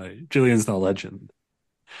Jillian. Right, Jillian's not a legend.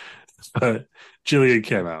 But Jillian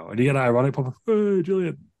came out, and you get an ironic pop of, "Hey,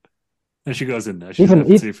 Jillian," and she goes in there. She's there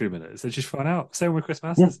for 2 or 3 minutes. They just run out. Same with Chris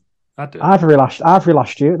Masters. Yeah. I'd do it. Ivory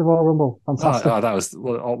last year at the Royal Rumble. Fantastic. Oh, that was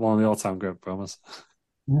one of the all-time great promos.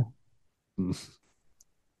 Yeah.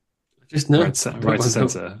 Just no. Right to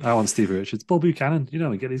centre. I want Stevie Richards. Bull Buchanan.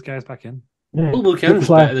 Get these guys back in. Yeah. Bull Buchanan's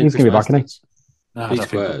better than He's going to be back, isn't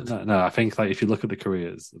he? No, I think like if you look at the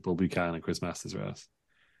careers, Bull Buchanan and Chris Masters are us.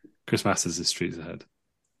 Chris Masters is streets ahead.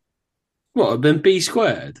 What, been B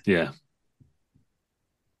squared? Yeah.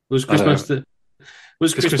 Was Chris Masters...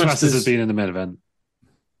 Chris Masters has been in the main event.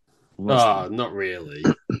 Not really.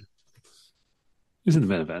 He was in the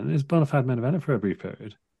main event. He was a bona fide main event for a brief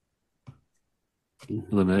period.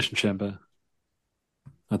 Elimination Chamber.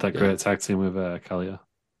 Had that great tag team with Kalia.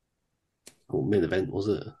 What main event was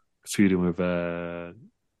it? Feuding with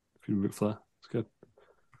Ric Flair. It's good.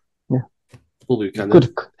 Yeah. Bull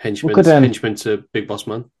Buchanan. Henchman to Big Boss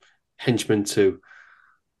Man. Henchman to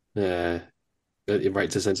right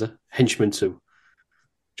to centre. Henchman to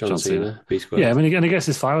John Cena. Yeah, I mean, I guess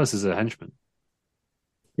his flowers is a henchman.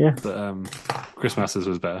 Yeah. But Chris Masters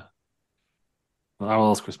was better. Well, how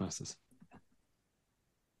else Chris Masters?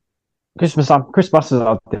 Chris Masters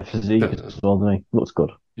had the physique as well, didn't he? Looks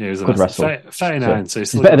good. Yeah, he was good wrestler. 39, so he's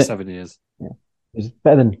still got 7 years. Yeah. He's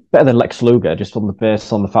better than Lex Luger, just on the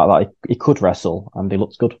basis on the fact that he could wrestle and he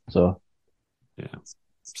looks good. So yeah.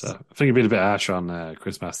 So I think you've been a bit harsh on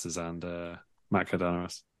Chris Masters and Matt Cardona.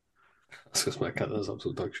 That's because Matt Cardona's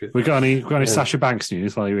absolute dog shit. We got any Sasha Banks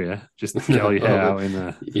news while you're here? Just get all your hair out in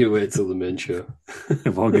there. You wait till the main show.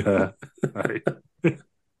 One go. Right.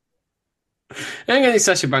 I ain't got any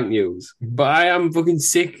Sasha Banks news, but I am fucking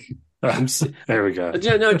sick There we go.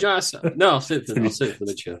 No, I'll sit for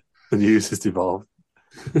the chat. The news has devolved.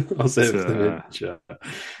 I'll sit for the chat.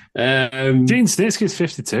 Gene Snitsky's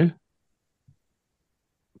 52.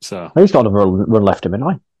 So he's got another run left him,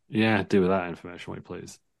 ain't he? Yeah, do with that information, will you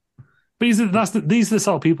please? But these are the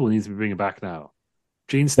sort of people who need to be bringing back now.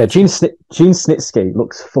 Gene Snitsky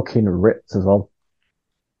looks fucking ripped as well.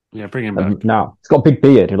 Yeah, bring him back. Now, he's got a big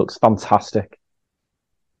beard. He looks fantastic.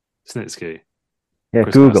 Snitsky. Yeah,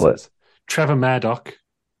 Chris Google Masters. It. Trevor Murdoch.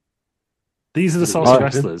 These are the sorts of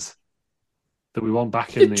wrestlers that we want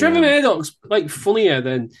back in the... Trevor Murdoch's like funnier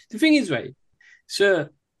than... The thing is, right, so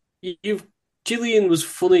Gillian was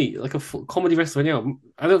funny, like a comedy wrestler now.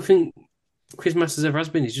 I don't think Chris Masters ever has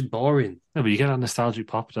been. He's just boring. No, but you get a nostalgic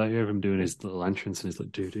pop, don't you, of him doing his little entrance and he's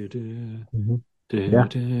like, do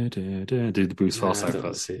the Bruce Forsyth.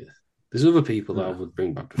 That's it. There's other people that I would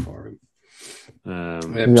bring back before him.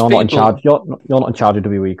 You're not in charge. You're not in charge of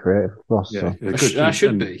WWE creative. I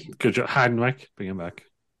should be. Good job. Heidenreich, bring him back.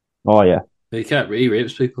 Oh yeah. He can't. He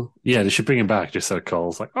rapes people. Yeah, they should bring him back just so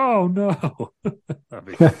Cole's like, oh no. That'd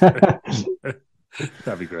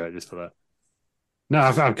be great just for that. No,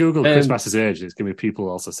 I've googled Chris Masters' age. And it's giving me people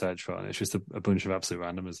also search for it. And it's just a bunch of absolute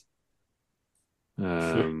randomers.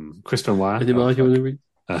 Chris Benoit. Any more you want to read?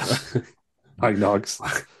 Mike Knox.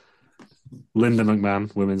 Linda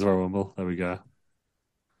McMahon, Women's Royal Rumble. There we go.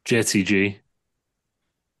 JTG.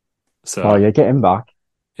 So, yeah, get him back.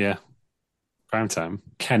 Yeah. Prime time.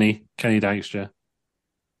 Kenny Dykstra.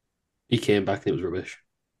 He came back and it was rubbish.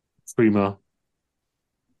 Primo.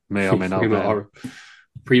 May or may not.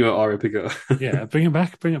 Primo or Pico. Yeah, bring him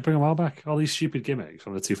back. Bring them all back. All these stupid gimmicks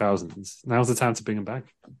from the 2000s. Now's the time to bring them back.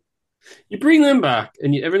 You bring them back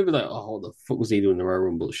and everyone will be like, oh, what the fuck was he doing in the Royal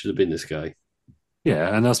Rumble? It should have been this guy.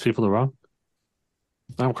 Yeah, and those people are wrong.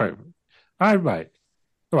 I'm quite... Right.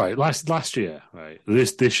 Last year, right?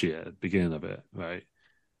 This year, beginning of it, right?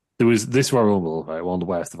 There was this Royal Rumble, right? One of the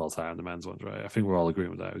worst of all time, the men's ones, right? I think we're all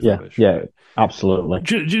agreeing with that. It was rubbish, right? Absolutely.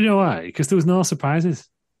 Do you know why? Because there was no surprises.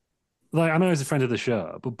 Like, I know he's a friend of the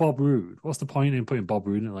show, but Bob Roode, what's the point in putting Bob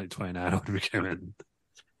Roode in like 29 or whatever in?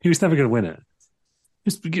 He was never going to win it.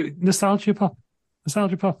 Just nostalgia pop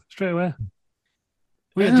straight away.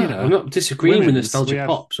 I'm not disagreeing with nostalgia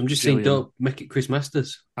pops. I'm just saying don't make it Chris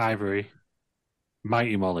Masters. Ivory,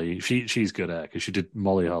 Mighty Molly. She's good at it because she did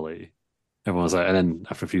Molly Holly. Everyone was like, and then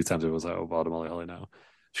after a few times, everyone was like, oh, bother Molly Holly now.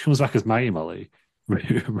 She comes back as Mighty Molly,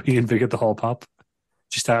 reinvigorate the whole pop.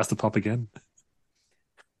 She starts to pop again.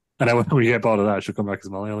 And then when we get bored of that, she'll come back as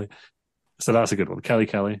Molly Holly. So that's a good one.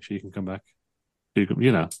 Kelly, she can come back.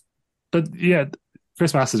 But yeah,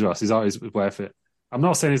 Chris Masters, Ross, he's always worth it. I'm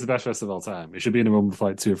not saying he's the best wrestler of all time. He should be in a run for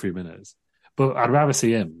like 2 or 3 minutes. But I'd rather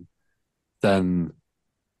see him than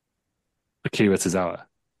Akira Tozawa.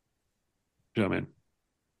 Do you know what I mean?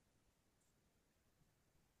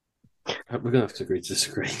 We're going to have to agree to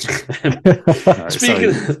disagree. Speaking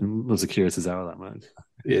of... Was Akira Tozawa that man?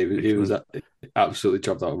 Yeah, he was absolutely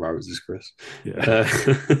chopped out of Rousers, Chris. Yeah.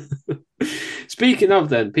 Speaking of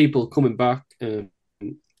then, people coming back...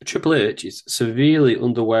 Triple H is severely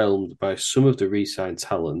underwhelmed by some of the re-signed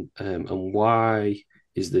talent, and why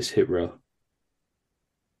is this hit row?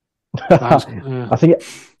 I think it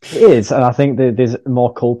is, and I think there's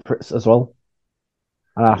more culprits as well.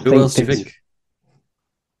 And Who else do you think?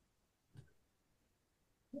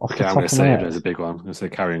 Okay, I'm going to say it as a big one. I'm going to say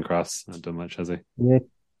Karrion Kross. Not done much, has he? Yeah,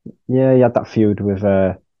 he had that feud with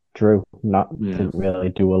Drew. Didn't really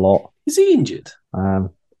do a lot. Is he injured? I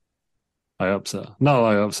hope so. No,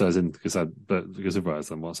 I hope so, as in because otherwise,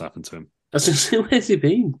 then what's happened to him? Where's he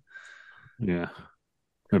been? Yeah,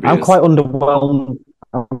 I'm quite underwhelmed.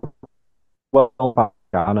 I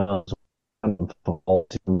know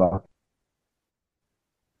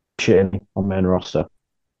shitting on main roster.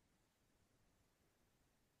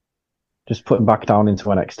 Just put him back down into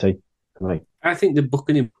NXT for me. I think they're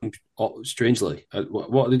booking him strangely.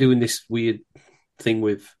 What are they doing this weird thing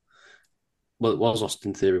with? Well, it was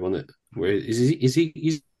Austin Theory, wasn't it? Where is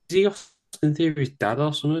he Austin Theory's dad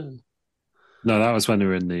or something? No, that was when they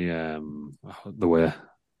were in the way.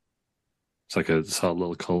 It's like a sort of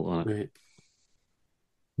little cult on it. Right.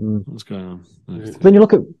 What's going on? Then you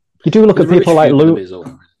look at people like Loomis.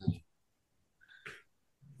 You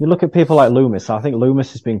look at people like Loomis. I think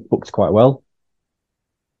Loomis has been booked quite well.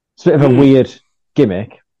 It's a bit of a weird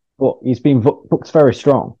gimmick, but he's been booked very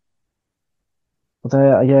strong. But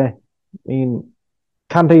I mean,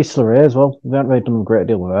 Candice LeRae as well. They haven't really done a great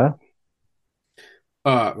deal with her.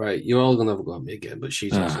 Right. You're all going to have a go at me again, but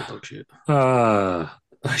she's also dog shit.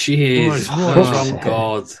 She is. Oh,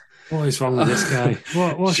 God. What is wrong with this guy?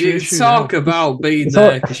 What's you your issue talk now? about being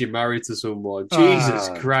there because you're married to someone. Jesus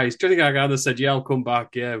Christ. Johnny Gargano said, yeah, I'll come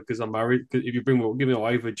back, because I'm married. If you give me a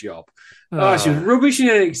wife a job. She was rubbish in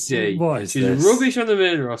NXT. What is she's this? Rubbish on the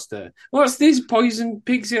main roster. What's this poison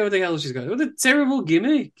pixie or the hell she's got? What a terrible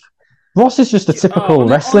gimmick. Ross is just a typical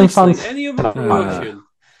wrestling fan. Any other promotion.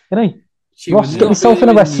 Isn't he? Ross, get yourself in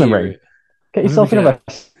a wrestling ring. Get yourself in a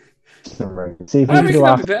wrestling ring. See if you can do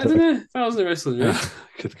that'd be better, than it? If I was in a wrestling ring.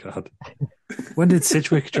 Good God. When did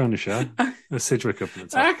Sidgwick join the show? Sidgwick up in the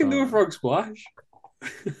top. I can do a frog splash.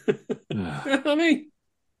 I mean,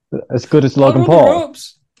 as good as Logan Paul.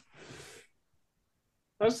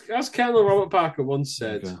 As Colonel Robert Parker once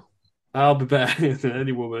said, I'll be better than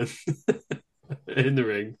any woman in the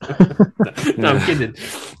ring. No, I'm kidding.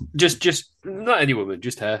 Just not any woman,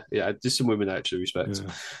 just her. Yeah, just some women I actually respect.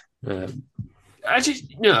 Yeah.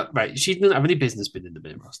 Right. She doesn't have any business being in the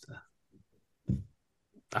main roster.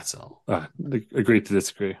 That's all. Agree to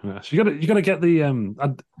disagree. Yeah. You got to get the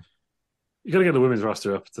you got to get the women's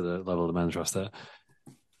roster up to the level of the men's roster.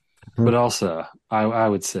 But also, I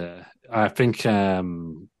would say I think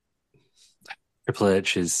Triple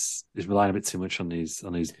H is relying a bit too much on these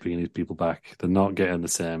bringing these people back. They're not getting the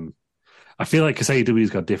same. I feel like because AEW's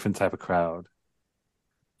got a different type of crowd,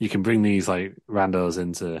 you can bring these like randos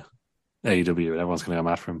into AEW and everyone's going to go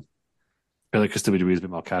mad for them. I feel like because WWE is a bit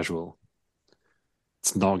more casual,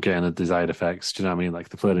 it's not getting the desired effects. Do you know what I mean? Like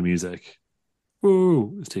they play the music.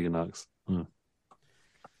 Woo! It's Tegan Knox. All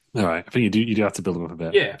right, I think you do have to build them up a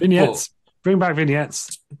bit. Yeah, vignettes. Bring back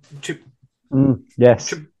vignettes.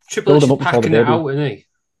 Yes. Triple H is packing it out, isn't he?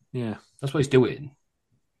 Yeah, that's what he's doing.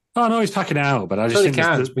 Oh no, he's packing it out, but I just think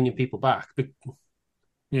Khan's bringing people back.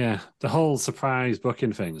 Yeah, the whole surprise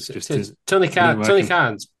booking things. Tony Khan's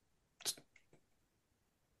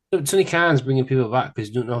bringing people back because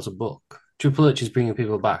he doesn't know how to book. Triple H is bringing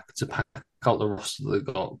people back to pack out the roster that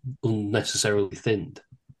got unnecessarily thinned.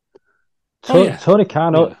 Tony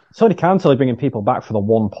Khan's only bringing people back for the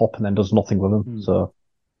one pop and then does nothing with them. So,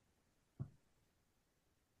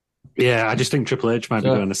 yeah, I just think Triple H might be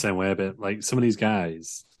going the same way a bit. Like some of these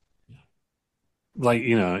guys, like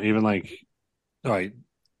even like, all right,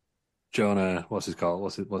 Jonah, what's his called?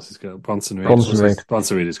 What's his called? Bronson Reed.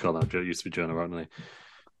 Bronson Reed is called now. It used to be Jonah Rodney.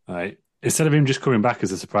 All right, instead of him just coming back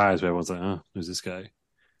as a surprise, where everyone's like, "Oh, who's this guy?"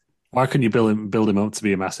 Why couldn't you build him up to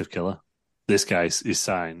be a massive killer? This guy is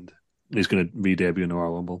signed. He's going to re-debut in the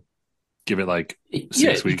Royal Rumble. Give it like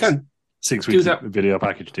 6 weeks. 6 weeks video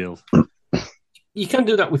package deals. You can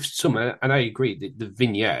do that with some, and I agree. The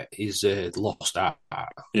vignette is lost art.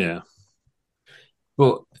 Yeah.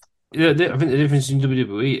 But I think the difference in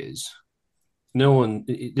WWE is no one.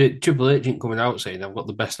 The Triple H ain't coming out saying, I've got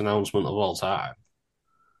the best announcement of all time.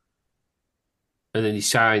 And then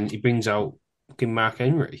he brings out Mark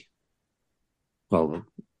Henry. Well,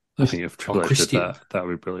 I think if Triple H did that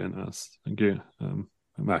would be brilliant. Thank you,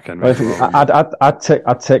 Mark Henry. I'd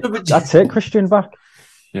take Christian back.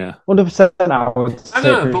 Yeah, 100%. I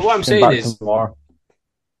know, but what I'm saying is,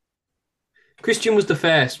 Christian was the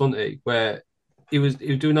first, wasn't he? Where he was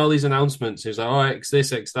doing all these announcements. He was like, "Oh, X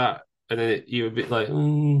this, X that," and then you were a bit like,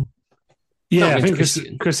 Yeah, I think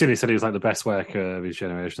Christian he said he was like the best worker of his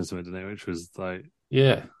generation or something, didn't he? Which was like,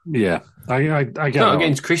 yeah. I get not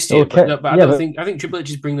against Christian, but I think Triple H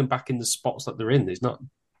is bringing them back in the spots that they're in. There's not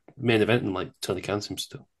main eventing like Tony Khan seems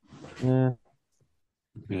to.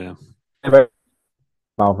 Yeah.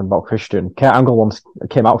 Marvin about Christian. Kurt Angle once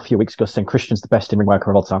came out a few weeks ago saying Christian's the best in-ring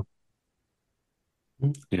worker of all time.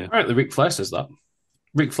 Yeah. Apparently Ric Flair says that.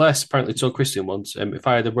 Ric Flair apparently told Christian once, if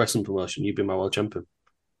I had a wrestling promotion, you'd be my world champion.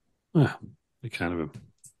 Yeah, kind of him.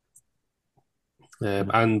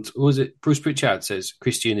 And what was it? Bruce Pritchard says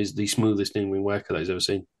Christian is the smoothest in-ring worker that he's ever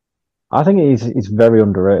seen. I think he's very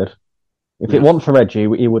underrated. If it wasn't for Reggie,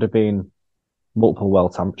 he would have been multiple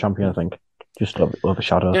world champion, I think. Just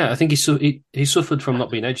overshadowed. Yeah, I think he suffered from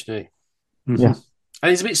not being Edge, didn't he? Mm-hmm. Yeah. And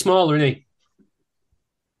he's a bit smaller, isn't he?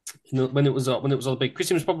 When it was all big.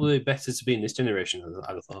 Christian was probably better to be in this generation,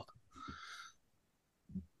 I'd have thought.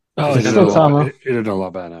 Oh, he'd have done a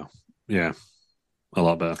lot better now. Yeah, a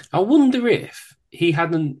lot better. I wonder if he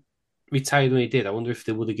hadn't retired when he did. I wonder if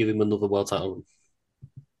they would have given him another world title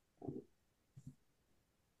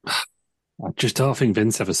run. I just don't think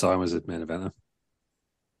Vince ever saw him as a main eventer.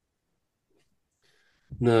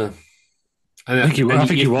 No. I think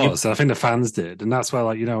he was. I think the fans did. And that's why,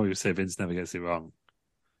 we say Vince never gets it wrong.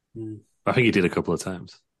 I think he did a couple of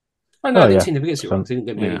times. I didn't see him never gets it wrong. He didn't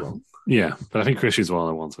get me wrong. Yeah, but I think Chris was one of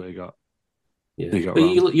the ones where he got. Yeah, but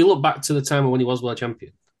you look back to the time when he was world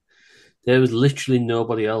champion. There was literally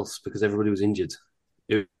nobody else because everybody was injured.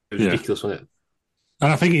 It was ridiculous, wasn't it?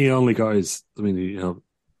 And I think he only got his. I mean,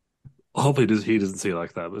 hopefully he doesn't see it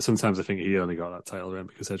like that. But sometimes I think he only got that title reign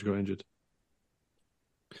because Edge got injured.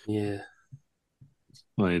 Yeah.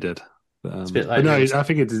 Well, he did. It's a bit like I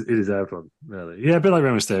think it deserved one, really. Yeah, a bit like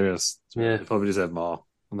Rey Mysterio. Yeah. He probably deserved more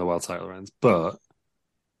on the world title reigns, but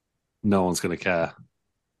no one's going to care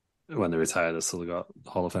when they retire. They've still got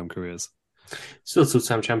Hall of Fame careers. Still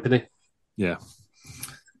two-time champion. Yeah.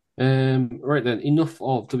 Right then, enough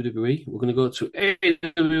of WWE. We're going to go to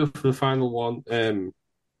AEW for the final one.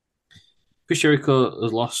 Chris Jericho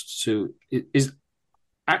has lost to is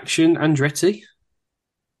Action Andretti.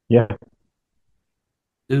 Yeah.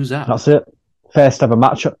 Who's that? That's it. First ever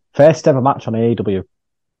match on AEW.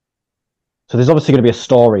 So there's obviously going to be a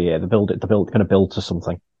story here. Going to build to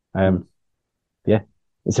something. Yeah,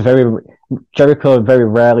 it's Jericho very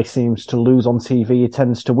rarely seems to lose on TV. He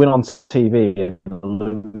tends to win on TV and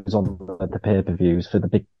lose on the pay-per-views for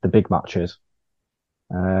the big matches.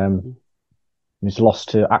 He's lost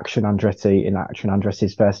to Action Andretti in Action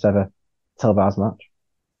Andretti's first ever televised match.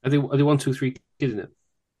 Are they 1, 2, 3 kids in it?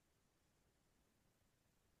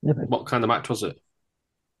 Yeah, what kind of match was it?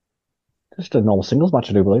 Just a normal singles match,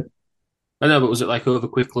 I do believe. I know, but was it like over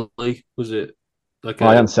quickly? Was it like?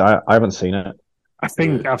 I haven't seen it. I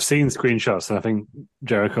think I've seen screenshots, and I think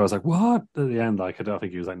Jericho was like, "What?" at the end. Like, I don't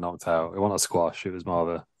think he was like knocked out. It wasn't a squash. It was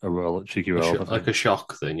more of a roll, cheeky roll, like a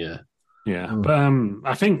shock thing. Yeah, yeah. But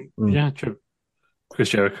I think Chris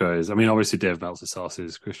Jericho is. I mean, obviously Dave Meltzer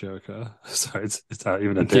sauces Chris Jericho, so it's not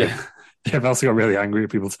even a Dave. Yeah. Dave Meltzer got really angry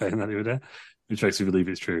at people saying that the other day, which makes me believe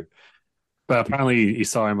it's true. But apparently, he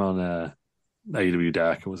saw him on AEW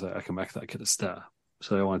Dark and was like, "I can make that kid a star."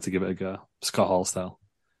 So I wanted to give it a go, Scott Hall style.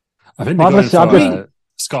 I think they're going for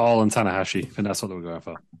Scott Hall and Tanahashi. I think that's what they were going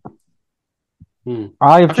for.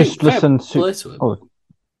 I've just listened to.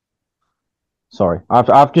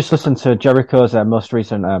 I've just listened to Jericho's most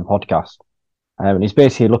recent podcast, and he's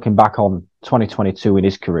basically looking back on 2022 in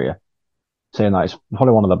his career, saying that it's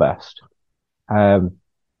probably one of the best.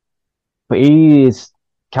 But he is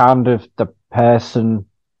kind of the person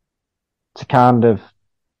to kind of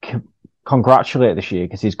congratulate this year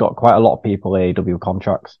because he's got quite a lot of people AEW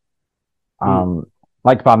contracts.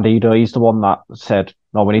 Like Bandido, he's the one that said,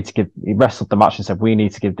 "No, he wrestled the match and said, we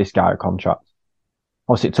need to give this guy a contract."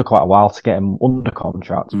 Obviously, it took quite a while to get him under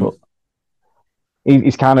contract, but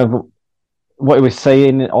he's kind of, what he was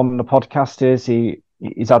saying on the podcast is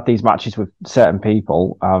he's had these matches with certain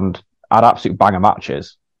people and had absolute banger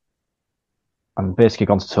matches and basically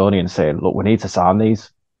gone to Tony and saying, "Look, we need to sign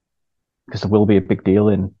these because there will be a big deal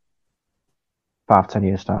in 5-10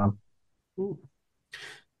 years' time."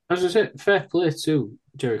 As I said, fair play to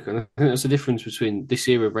Jericho. I think that's the difference between this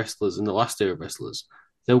era of wrestlers and the last era of wrestlers.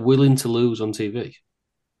 They're willing to lose on TV.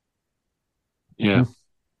 Yeah.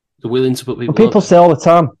 They're willing to put people People say all the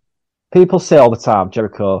time,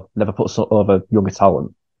 Jericho never puts over younger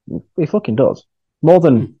talent. He fucking does. More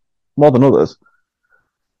than others.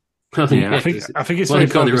 I think it's very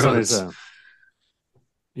focused on his...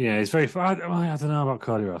 Yeah, he's very... I don't know about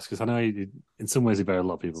Cody Rhodes, because I know in some ways he buried a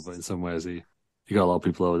lot of people, but in some ways he got a lot of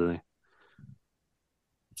people over, didn't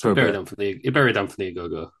he? He buried Anthony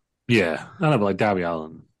Ogogo. Yeah. I know, but like Darby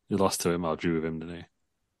Allin, he lost to him or drew with him, didn't he?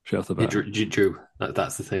 Straight off the bat. Drew.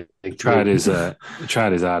 That's the thing. He tried his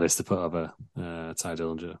hardest to put over Ty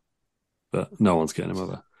Dillinger, but no one's getting him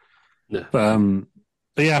over. No.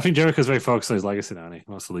 But yeah, I think Jericho's very focused on his legacy now, and he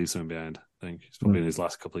wants to leave something behind. I think he's probably in his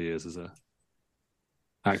last couple of years as a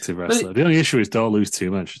active wrestler. The only issue is don't lose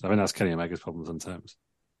too much. I think that's Kenny Omega's problem sometimes.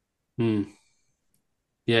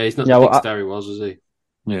 Yeah, he's not the big star he was he?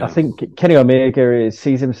 Yeah. I think Kenny Omega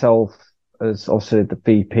sees himself as obviously the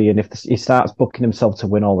VP, and if he starts booking himself to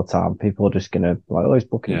win all the time, people are just going to like, "Oh, he's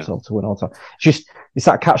booking himself to win all the time." It's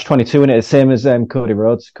that catch-22, and it's the same as Cody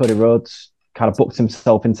Rhodes. Cody Rhodes kind of booked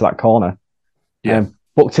himself into that corner,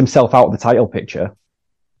 booked himself out of the title picture.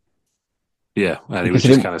 Yeah, and he was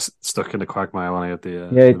just kind of stuck in the quagmire when he had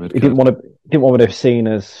the he didn't want to be seen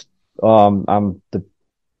as I'm the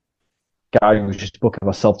guy who was just booking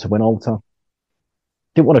myself to win all the time.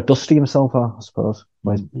 Didn't want to dusty himself, I suppose.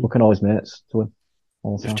 He's booking all his mates to win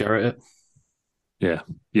all the time. Just Jarrett. Yeah,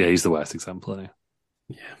 he's the worst example. Anyway.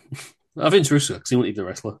 Yeah, I think it's Russo because he wasn't even a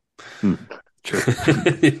wrestler. True.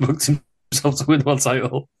 He booked himself to win one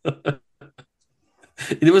title.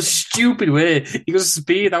 In a stupid way. He got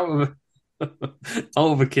speed out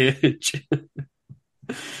of a cage.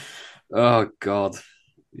 Oh God,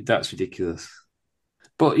 that's ridiculous.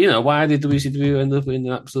 But why did WCW end up in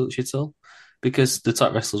an absolute shithole? Because the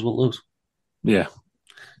top wrestlers won't lose. Yeah.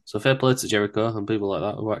 So fair play to Jericho and people like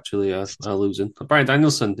that who actually are losing. Bryan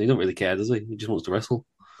Danielson, he don't really care, does he? He just wants to wrestle.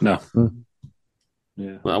 No.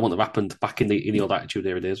 Yeah. Well, that wouldn't have happened back in the old Attitude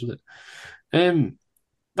Era days, would it?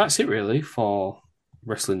 That's it really for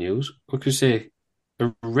wrestling news. We could say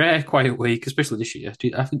a rare quiet week, especially this year. I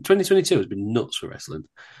think 2022 has been nuts for wrestling.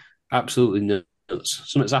 Absolutely nuts.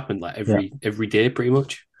 Something's happened like every day, pretty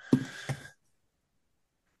much.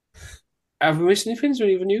 Have we missed anything? Is there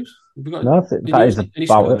any other news? Have we got No, that is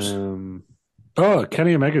about it.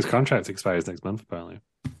 Kenny Omega's contract expires next month, apparently.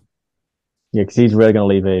 Yeah, because he's really going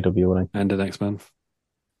to leave AEW, wouldn't he? End of next month.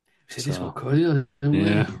 Is this what good?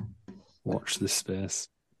 Yeah. Watch this space.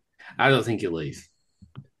 I don't think he'll leave.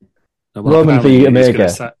 No, Roman v.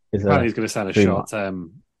 Omega. He's going to sign a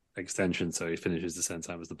short-term extension, so he finishes the same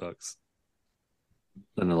time as the Bucks.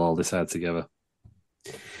 Then they'll all decide together.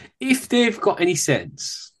 If they've got any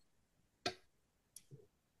sense,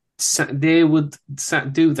 they would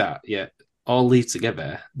do that. Yeah, all leave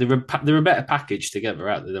together. They're a better package together,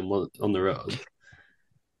 aren't they, than on the road?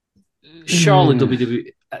 Surely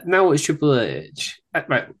WWE. Now it's Triple H.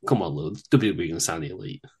 Right, come on, Lou. WWE going to sign the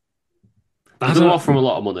Elite. They're going to offer him a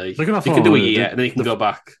lot of money. They can do a year and then he can go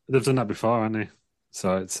back. They've done that before, haven't they?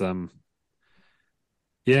 So it's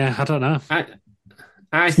yeah, I don't know.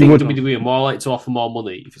 I think WWE are more likely to offer more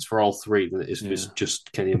money if it's for all three than it is if it's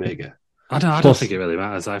just Kenny Omega. I don't think it really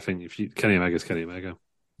matters. I think if Kenny Omega's Kenny Omega.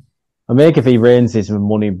 Omega v. Reigns is a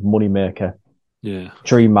money maker. Yeah.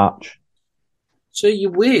 Dream match. So you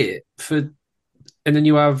wait for, and then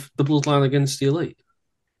you have the Bloodline against the Elite.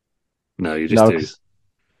 No, you just do.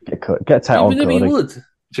 Get title. Maybe you would.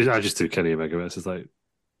 I just do Kenny Omega versus like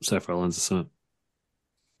Seth Rollins or something.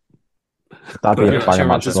 That'd be a banger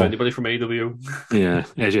match. Anybody from AEW? Yeah,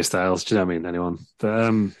 AJ Styles. Do you know what I mean? Anyone?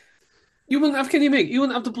 But you wouldn't have Kenny Omega. You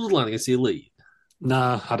wouldn't have the Bloodline against the Elite.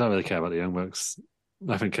 Nah, I don't really care about the Young Bucks.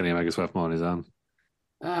 I think Kenny Omega's worth more on his own.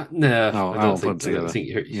 No, I don't think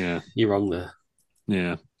you're wrong there.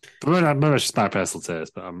 Yeah, but maybe it's just my personal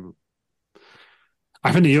taste. But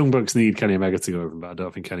I think the Young Bucks need Kenny Omega to go over them, but I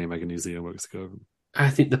don't think Kenny Omega needs the Young Bucks to go over them. I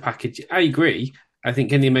think the package. I agree. I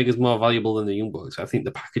think Kenny Omega's more valuable than the Young Bucks. I think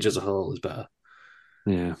the package as a whole is better.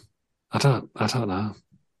 Yeah, I don't know.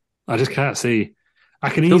 I just can't see. I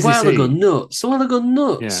can easily see. They go nuts.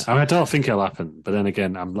 Yeah, I don't think it'll happen. But then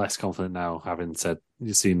again, I'm less confident now, having said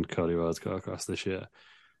you've seen Cody Rhodes go across this year.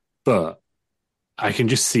 But I can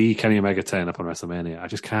just see Kenny Omega turning up on WrestleMania. I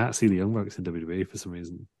just can't see the Young Bucks in WWE for some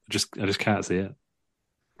reason. I just can't see it.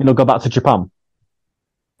 You know, go back to Japan.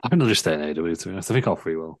 I think they'll just stay in AEW, to be honest. I think all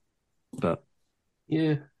three will. But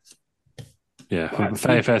yeah,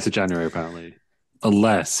 31st of January apparently,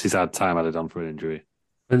 unless he's had time added on for an injury.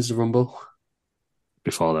 When's the Rumble?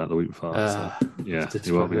 Before that, the week before. So, yeah,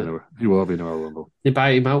 he won't be in a Royal Rumble. You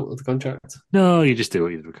buy him out of the contract? No, you just do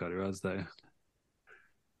what you did with Cody Rhodes there.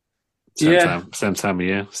 Same time of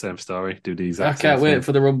year, same story. Do the exact. I can't wait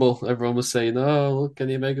for the Rumble. Everyone was saying, "Oh, look,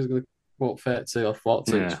 Kenny Omega's going to quote 30 or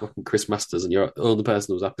 40." It's fucking Chris Masters, and you're the only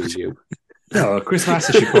person who's happy as you. No, Chris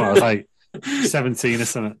Masters should come out. I was like 17 or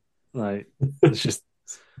something. Like it's just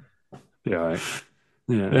all right.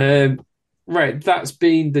 Yeah. Right. That's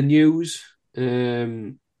been the news.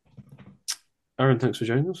 Aaron, thanks for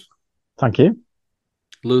joining us. Thank you.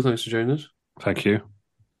 Lou, thanks for joining us. Thank you.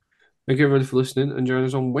 Thank you everybody for listening, and join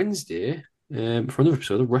us on Wednesday for another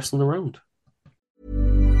episode of Wrestling Around.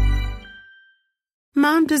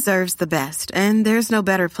 Mom deserves the best, and there's no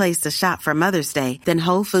better place to shop for Mother's Day than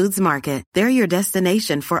Whole Foods Market. They're your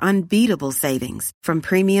destination for unbeatable savings, from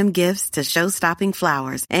premium gifts to show-stopping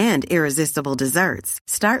flowers and irresistible desserts.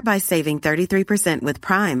 Start by saving 33% with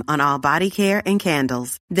Prime on all body care and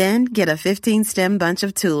candles. Then get a 15-stem bunch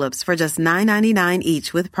of tulips for just $9.99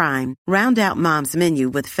 each with Prime. Round out Mom's menu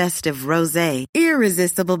with festive rosé,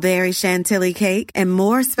 irresistible berry chantilly cake, and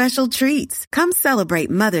more special treats. Come celebrate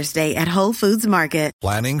Mother's Day at Whole Foods Market.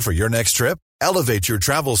 Planning for your next trip? Elevate your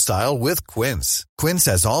travel style with Quince. Quince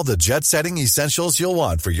has all the jet-setting essentials you'll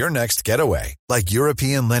want for your next getaway, like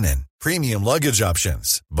European linen, premium luggage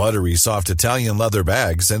options, buttery soft Italian leather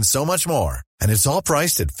bags, and so much more. And it's all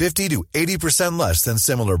priced at 50 to 80% less than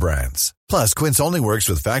similar brands. Plus, Quince only works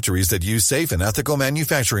with factories that use safe and ethical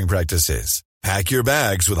manufacturing practices. Pack your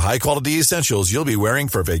bags with high-quality essentials you'll be wearing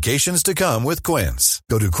for vacations to come with Quince.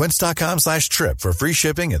 Go to quince.com/trip for free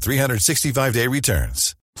shipping and 365-day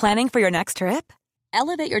returns. Planning for your next trip?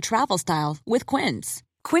 Elevate your travel style with Quince.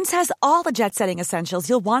 Quince has all the jet-setting essentials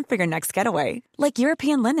you'll want for your next getaway, like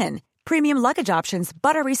European linen, premium luggage options,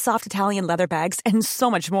 buttery soft Italian leather bags, and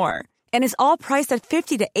so much more. And is all priced at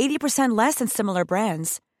 50 to 80% less than similar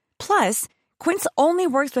brands. Plus, Quince only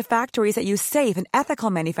works with factories that use safe and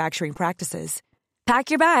ethical manufacturing practices. Pack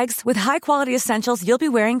your bags with high-quality essentials you'll be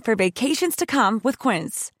wearing for vacations to come with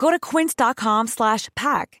Quince. Go to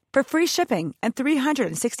quince.com/pack for free shipping and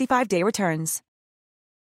 365-day returns.